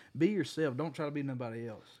themselves. Yeah. Be yourself. Don't try to be nobody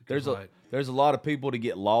else. There's a lot of people to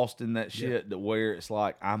get lost in that shit that where it's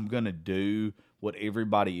like, I'm going to do what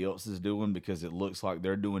everybody else is doing because it looks like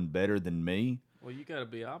they're doing better than me. Well, you got to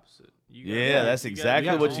be opposite. That's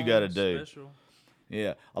exactly what you got to do. Special.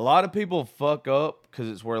 Yeah. A lot of people fuck up because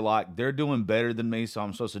it's where like they're doing better than me, so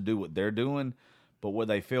I'm supposed to do what they're doing. But what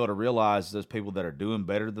they fail to realize is those people that are doing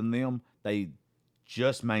better than them, they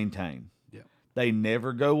just maintain. Yeah. They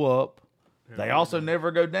never go up. They also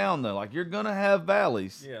never go down though. Like you're gonna have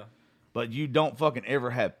valleys. Yeah. But you don't fucking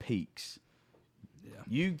ever have peaks. Yeah.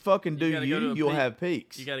 You fucking do you'll have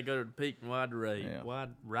peaks. You gotta go to the peak and ride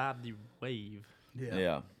the wave. Yeah.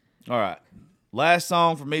 Yeah. All right. Last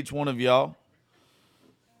song from each one of y'all.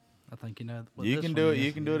 I think you know. You can do it.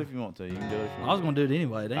 You can do it if you want to. You can do it. If you want I was going to do it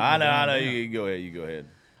anyway. I know. You go ahead. You go ahead.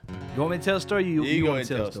 You want me to tell a story? You go ahead and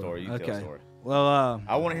tell a story. You tell a story. Well,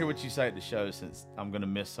 I want to hear what you say at the show since I'm going to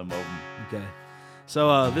miss some of them. Okay.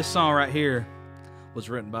 So this song right here was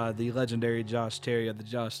written by the legendary Josh Terry of the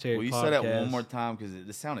Josh Terry Podcast. Will you say that one more time because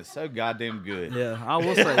it sounded so goddamn good. Yeah, I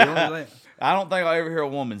will say. You know what I don't think I'll ever hear a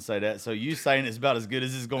woman say that. So you saying it's about as good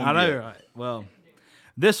as it's going to be. I know, right? Well.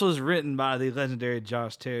 This was written by the legendary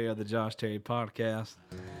Josh Terry of the Josh Terry Podcast.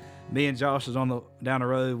 Me and Josh was down the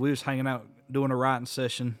road. We was hanging out doing a writing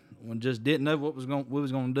session. We just didn't know what we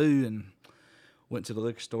was going to do, and went to the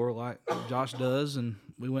liquor store like Josh does, and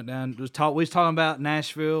we went down. We was talking about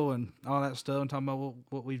Nashville and all that stuff, and talking about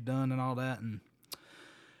what we've done and all that, and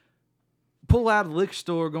pull out of the liquor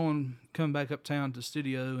store, coming back uptown to the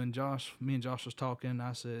studio, and me and Josh was talking.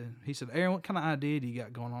 He said, Aaron, what kind of idea do you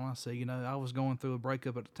got going on? I said, I was going through a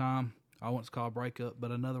breakup at the time. I once called a breakup,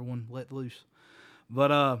 but another one let loose.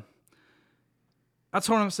 But I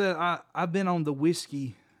told him, I said, I've been on the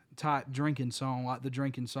whiskey type drinking song, like the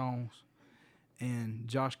drinking songs. And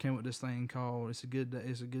Josh came with this thing called it's a good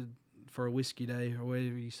for a whiskey day or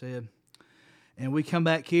whatever he said. And we come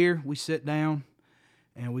back here, we sit down,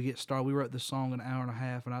 and we get started. We wrote this song in an hour and a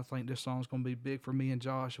half, and I think this song's going to be big for me and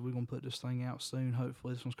Josh, and we're going to put this thing out soon,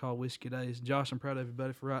 hopefully. This one's called Whiskey Days. Josh, I'm proud of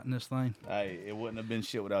everybody for writing this thing. Hey, it wouldn't have been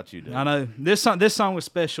shit without you, dude. I know. This song was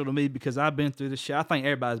special to me because I've been through this shit. I think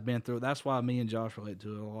everybody's been through it. That's why me and Josh relate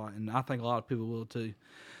to it a lot, and I think a lot of people will too.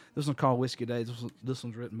 This one's called Whiskey Days. This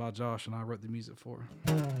one's written by Josh, and I wrote the music for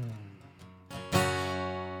it.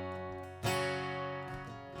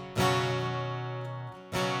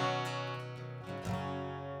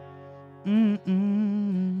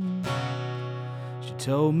 She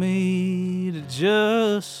told me to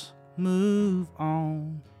just move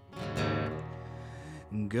on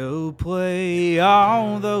and go play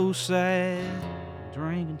all those sad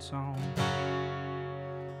drinking songs.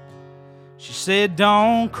 She said,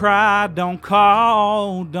 don't cry, don't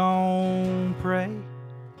call, don't pray.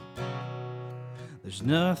 There's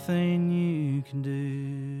nothing you can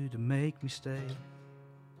do to make me stay.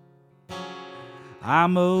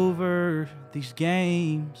 I'm over these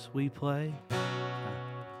games we play.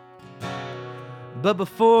 But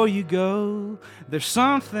before you go, there's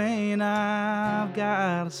something I've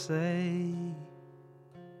got to say.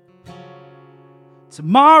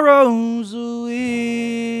 Tomorrow's a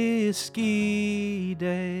whiskey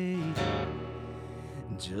day,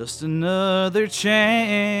 just another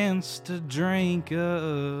chance to drink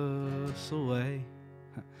us away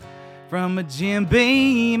from a Jim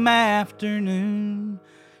Beam afternoon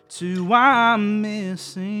to I'm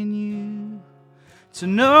missing you, to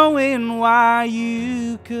knowing why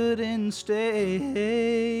you couldn't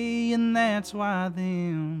stay, and that's why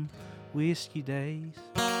them whiskey days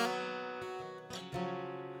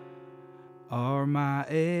are my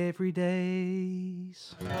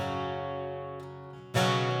everydays.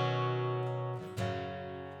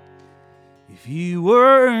 If you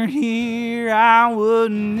weren't here, I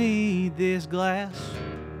wouldn't need this glass,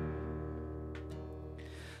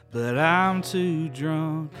 but I'm too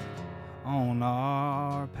drunk on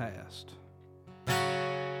our past.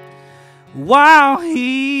 While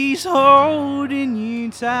he's holding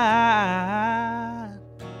you tight,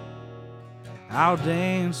 I'll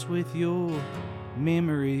dance with your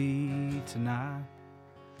memory tonight.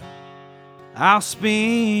 I'll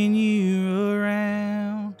spin you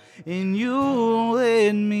around and you'll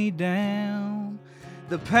let me down.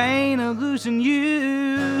 The pain of losing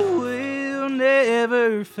you will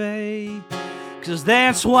never fade, 'cause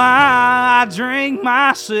that's why I drink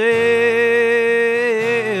myself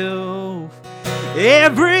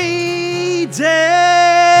every day.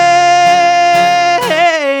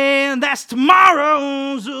 And that's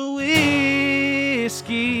tomorrow's a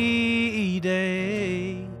whiskey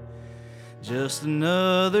day, just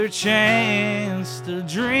another chance to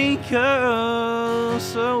drink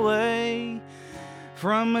us away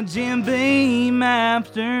from a Jim Beam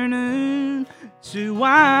afternoon to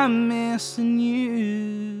I'm missing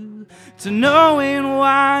you, to knowing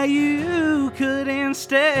why you couldn't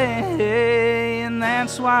stay. And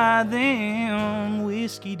that's why them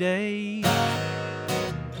whiskey days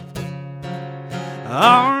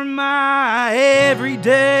are my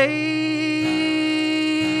everyday.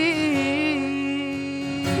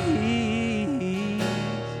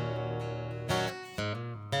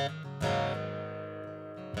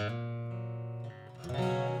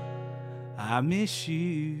 I miss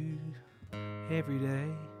you every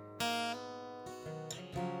day.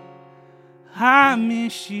 I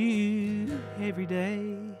miss you every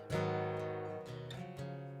day.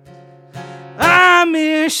 I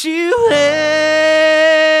miss you every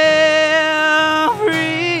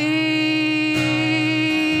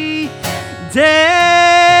day.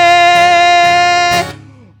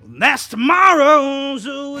 That's tomorrow's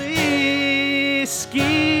a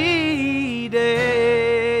whiskey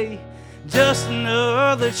day, just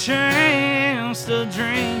another chance to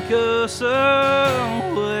drink us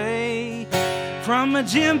away from a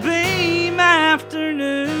Jim Beam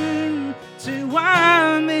afternoon to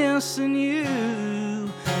I'm missing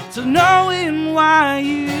you, to knowing why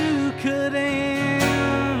you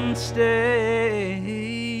couldn't stay.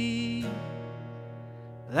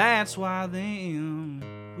 That's why them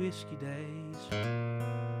whiskey days.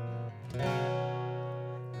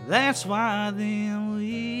 That's why them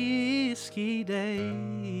whiskey days.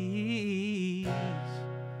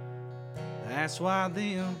 That's why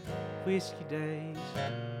them whiskey days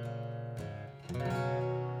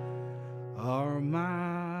are mine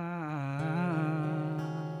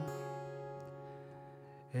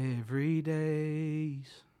every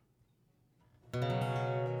days.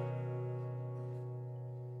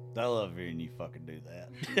 I love hearing you fucking do that.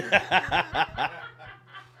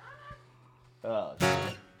 Oh,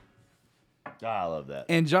 shit. I love that.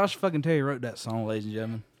 And Josh fucking Terry wrote that song, ladies and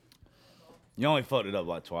gentlemen. You only fucked it up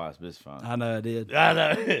like twice, but it's fine. I know I did. I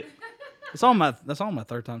know. That's on my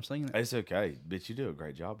third time singing it. It's okay, bitch. You do a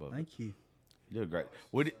great job of it. Thank you. You do a great.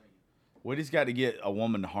 We just got to get a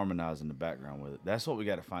woman to harmonize in the background with it. That's what we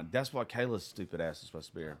got to find. That's what Kayla's stupid ass is supposed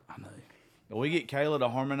to be here. I know. If we get Kayla to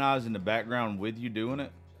harmonize in the background with you doing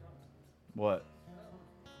it, what?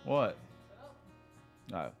 What?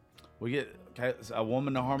 No. We get a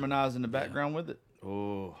woman to harmonize in the background with it.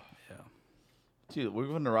 Oh. Yeah. Gee, we're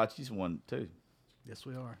going to write you one too. Yes,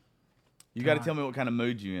 we are. You got to tell me what kind of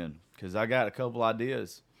mood you in, because I got a couple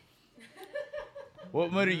ideas.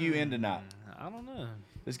 What mood are you in tonight? I don't know.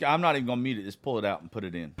 This guy, I'm not even gonna mute it. Just pull it out and put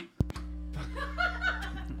it in.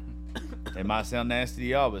 It might sound nasty to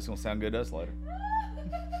y'all, but it's gonna sound good to us later.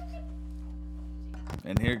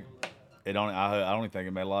 And here, I don't even think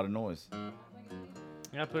it made a lot of noise. You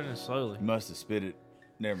gotta put it in slowly. You must have spit it.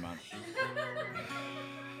 Never mind.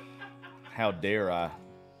 How dare I?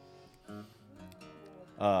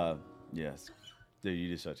 Yes, dude, you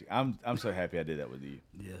just such. I'm so happy I did that with you.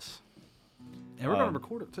 Yes. And we're gonna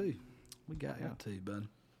record it too. We got to, bud.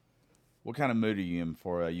 What kind of mood are you in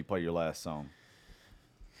before you play your last song?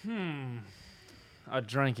 A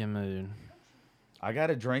drinking mood. I got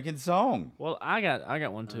a drinking song. Well, I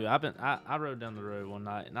got one too. I rode down the road one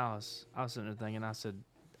night and I was sitting there thinking.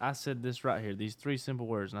 I said this right here. These 3 simple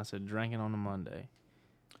words, and I said drinking on a Monday.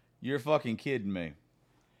 You're fucking kidding me.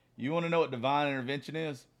 You want to know what divine intervention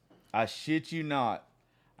is? I shit you not.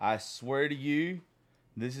 I swear to you,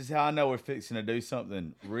 this is how I know we're fixing to do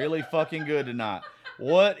something really fucking good tonight.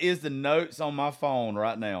 What is the notes on my phone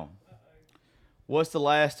right now? What's the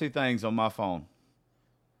last 2 things on my phone?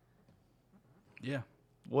 Yeah.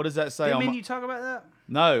 What does that say? Didn't on mean my... you talk about that?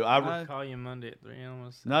 No, I'll call you Monday at 3 a.m.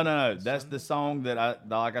 No. That's the song that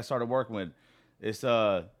I started working with. It's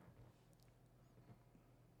yeah.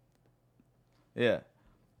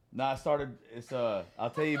 No, I started. It's I'll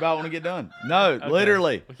tell you about when we get done. No, Okay.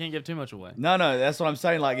 literally. We can't give too much away. No. That's what I'm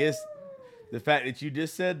saying. Like it's the fact that you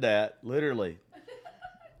just said that. Literally.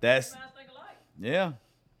 That's Nice thing alike. yeah.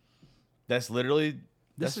 That's literally.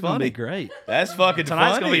 This That's is gonna funny. be great. That's fucking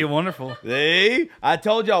Tonight's funny. gonna be wonderful. See, I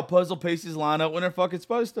told y'all puzzle pieces line up when they're fucking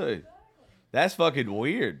supposed to. That's fucking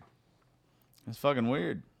weird. That's fucking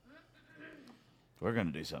weird. We're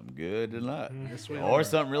gonna do something good tonight, Yes, we or are.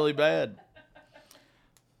 something really bad.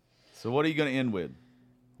 So what are you gonna end with?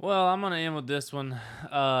 Well, I'm gonna end with this one.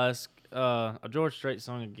 It's a George Strait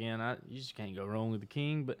song again. You just can't go wrong with the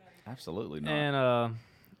King. But Absolutely not. and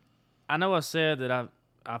I know I said that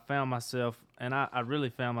I found myself, and I really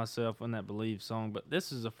found myself in that Believe song. But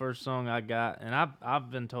this is the first song I got, and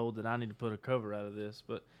I've been told that I need to put a cover out of this.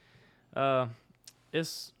 But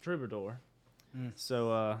it's Troubadour.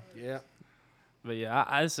 So Yeah. but yeah,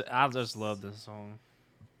 I just love this song.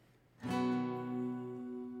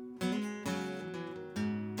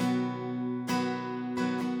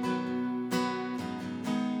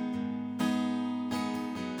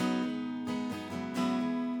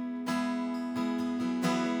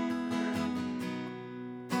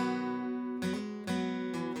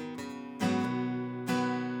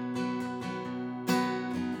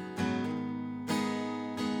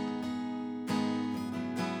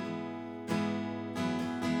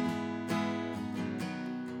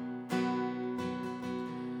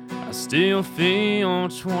 I still feel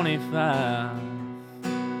 25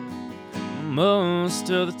 most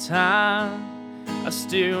of the time. I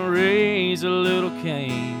still raise a little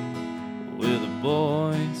Cain with the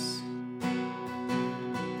boys.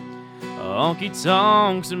 Honky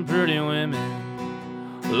tonks and pretty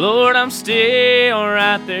women, Lord, I'm still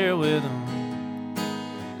right there with them,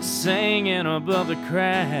 singing above the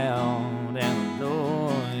crowd and the noise.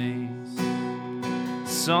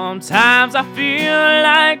 Sometimes I feel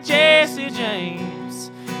like Jesse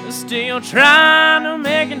James, still trying to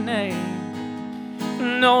make a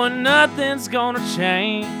name, knowing nothing's gonna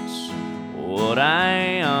change what I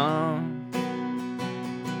am.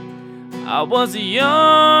 I was a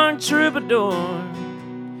young troubadour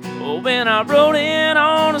when I wrote in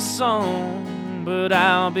on a song but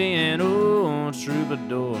I'll be an old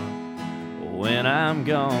troubadour when I'm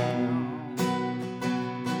gone.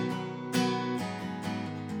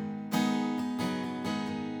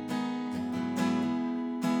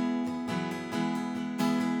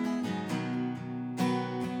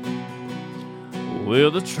 Well,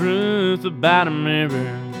 the truth about a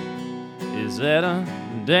mirror is that a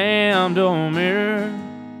damn old mirror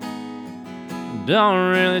don't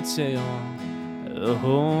really tell the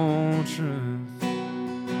whole truth.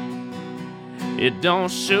 It don't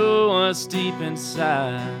show us deep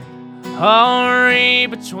inside or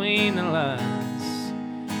read between the lines.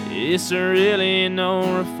 It's really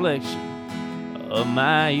no reflection of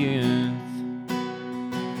my youth.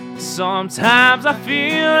 Sometimes I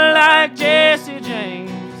feel like Jesse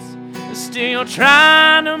James, still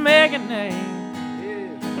trying to make a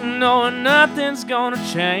name, knowing nothing's gonna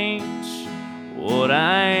change what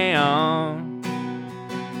I am.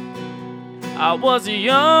 I was a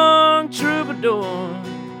young troubadour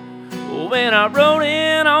when I wrote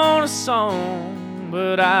in on a song,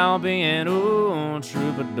 but I'll be an old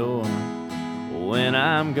troubadour when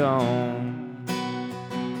I'm gone.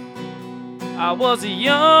 I was a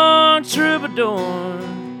young troubadour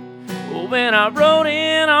when I wrote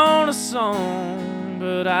in on a song,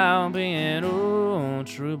 but I'll be an old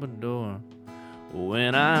troubadour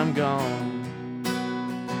when I'm gone.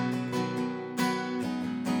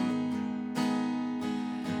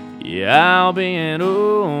 Yeah, I'll be an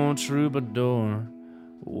old troubadour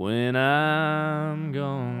when I'm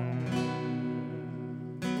gone.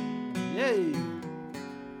 Yay.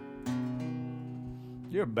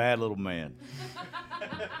 You're a bad little man.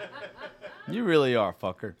 You really are,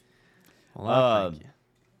 fucker. Well, thank you.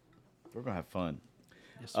 We're gonna have fun.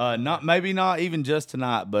 Yes, Maybe not even just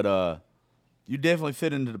tonight, but you definitely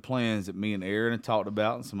fit into the plans that me and Aaron had talked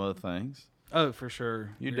about and some other things. Oh, for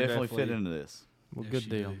sure. You You're definitely fit into this. Well, Yes, good you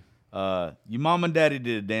deal. do. Your mom and daddy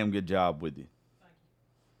did a damn good job with you.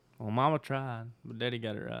 Well, Mama tried, but Daddy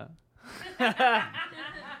got it right. Hey,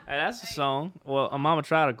 that's a song. Well, Mama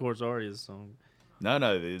tried, of course, already is a song. No,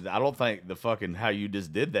 I don't think the fucking how you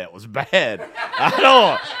just did that was bad. I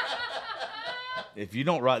don't. If you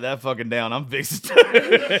don't write that fucking down, I'm fixing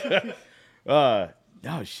to. Oh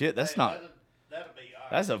shit, that's not.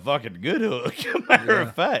 That's a fucking good hook. Matter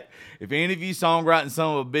of fact, if any of you songwriting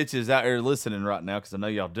son of a bitches out there listening right now, because I know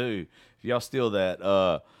y'all do, if y'all steal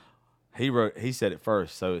that, he said it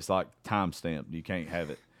first, so it's like time stamped. You can't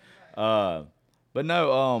have it. But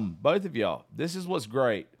no, both of y'all, this is what's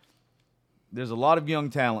great. There's a lot of young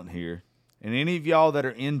talent here. And any of y'all that are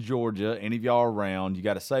in Georgia, any of y'all around, you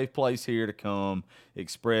got a safe place here to come,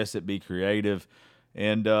 express it, be creative,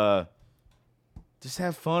 and just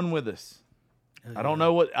have fun with us. I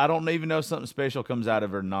don't even know if something special comes out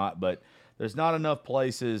of it or not, but there's not enough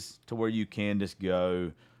places to where you can just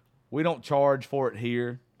go. We don't charge for it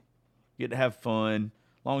here. You get to have fun.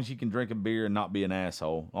 As long as you can drink a beer and not be an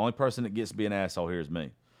asshole. The only person that gets to be an asshole here is me.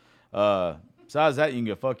 Besides that, you can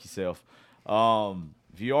go fuck yourself.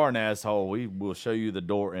 If you are an asshole, we will show you the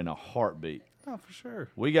door in a heartbeat. Oh, for sure.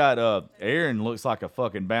 We got Aaron looks like a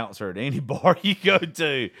fucking bouncer at any bar you go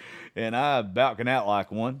to, and I about can out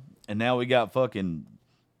like one. And now we got fucking,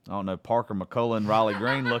 I don't know, Parker McCullen, Riley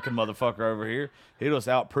Green looking motherfucker over here. He'll just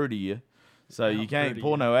out pretty you, so you can't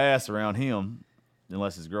pull no ass around him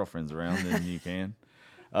unless his girlfriend's around. Then you can.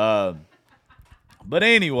 But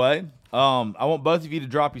anyway, I want both of you to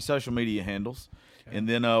drop your social media handles. And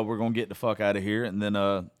then we're going to get the fuck out of here. And then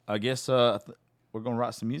I guess we're going to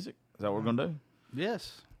write some music. Is that what we're going to do?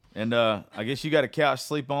 Yes. And I guess you got a couch to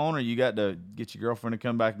sleep on, or you got to get your girlfriend to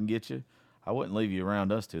come back and get you. I wouldn't leave you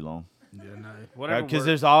around us too long. Yeah, no. Whatever. Because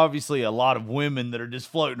there's obviously a lot of women that are just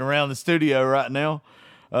floating around the studio right now.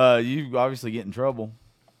 You obviously get in trouble.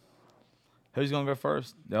 Who's going to go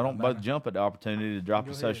first? Y'all don't both jump at the opportunity to drop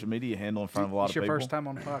a social media handle in front of a lot It's of your people. first time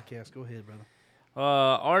on the podcast. Go ahead, brother.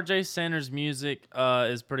 RJ Sanders Music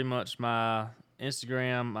is pretty much my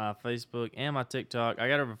Instagram, my Facebook, and my TikTok. I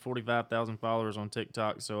got over 45,000 followers on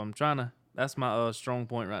TikTok, so I'm trying to. That's my strong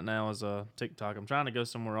point right now is TikTok. I'm trying to go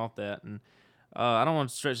somewhere off that, and I don't want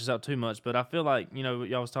to stretch this out too much, but I feel like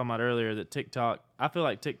y'all was talking about earlier that TikTok. I feel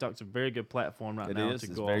like TikTok's a very good platform right now It is. to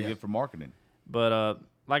It's go very off. good for marketing. But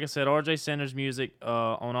like I said, RJ Sanders Music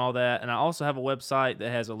on all that, and I also have a website that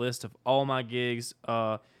has a list of all my gigs.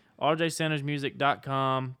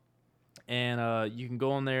 RJSandersMusic.com, and you can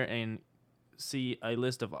go on there and see a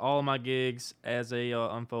list of all my gigs as they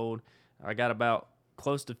unfold. I got about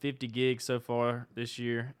close to 50 gigs so far this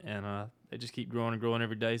year, and they just keep growing and growing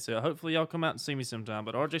every day. So hopefully y'all come out and see me sometime.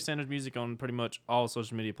 But RJ Sanders Music on pretty much all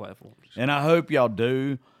social media platforms. And I hope y'all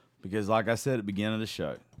do, because like I said at the beginning of the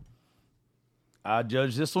show, I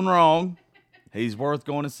judged this one wrong. He's worth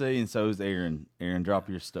going to see, and so is Aaron. Aaron, drop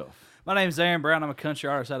your stuff. My name's Aaron Brown. I'm a country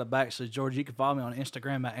artist out of Baxley, Georgia. You can follow me on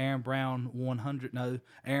Instagram at Aaron Brown 100. No,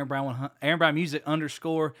 Aaron Brown 100. Aaron Brown Music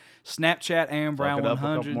 _. Snapchat Aaron Brown Fuck it 100. up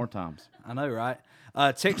a couple more times. I know, right?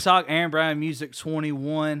 TikTok Aaron Brown Music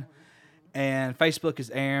 21, and Facebook is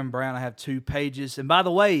Aaron Brown. I have 2 pages. And by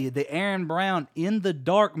the way, the Aaron Brown In the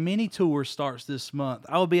Dark mini tour starts this month.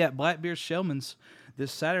 I will be at Blackbeard Shellman's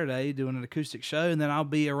this Saturday doing an acoustic show, and then I'll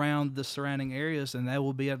be around the surrounding areas, and that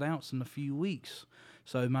will be announced in a few weeks.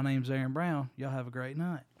 So my name's Aaron Brown. Y'all have a great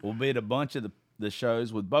night. We'll be at a bunch of the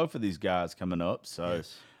shows with both of these guys coming up. So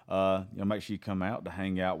Yes. make sure you come out to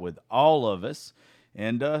hang out with all of us.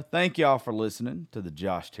 And thank y'all for listening to the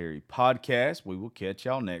Josh Terry Podcast. We will catch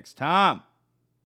y'all next time.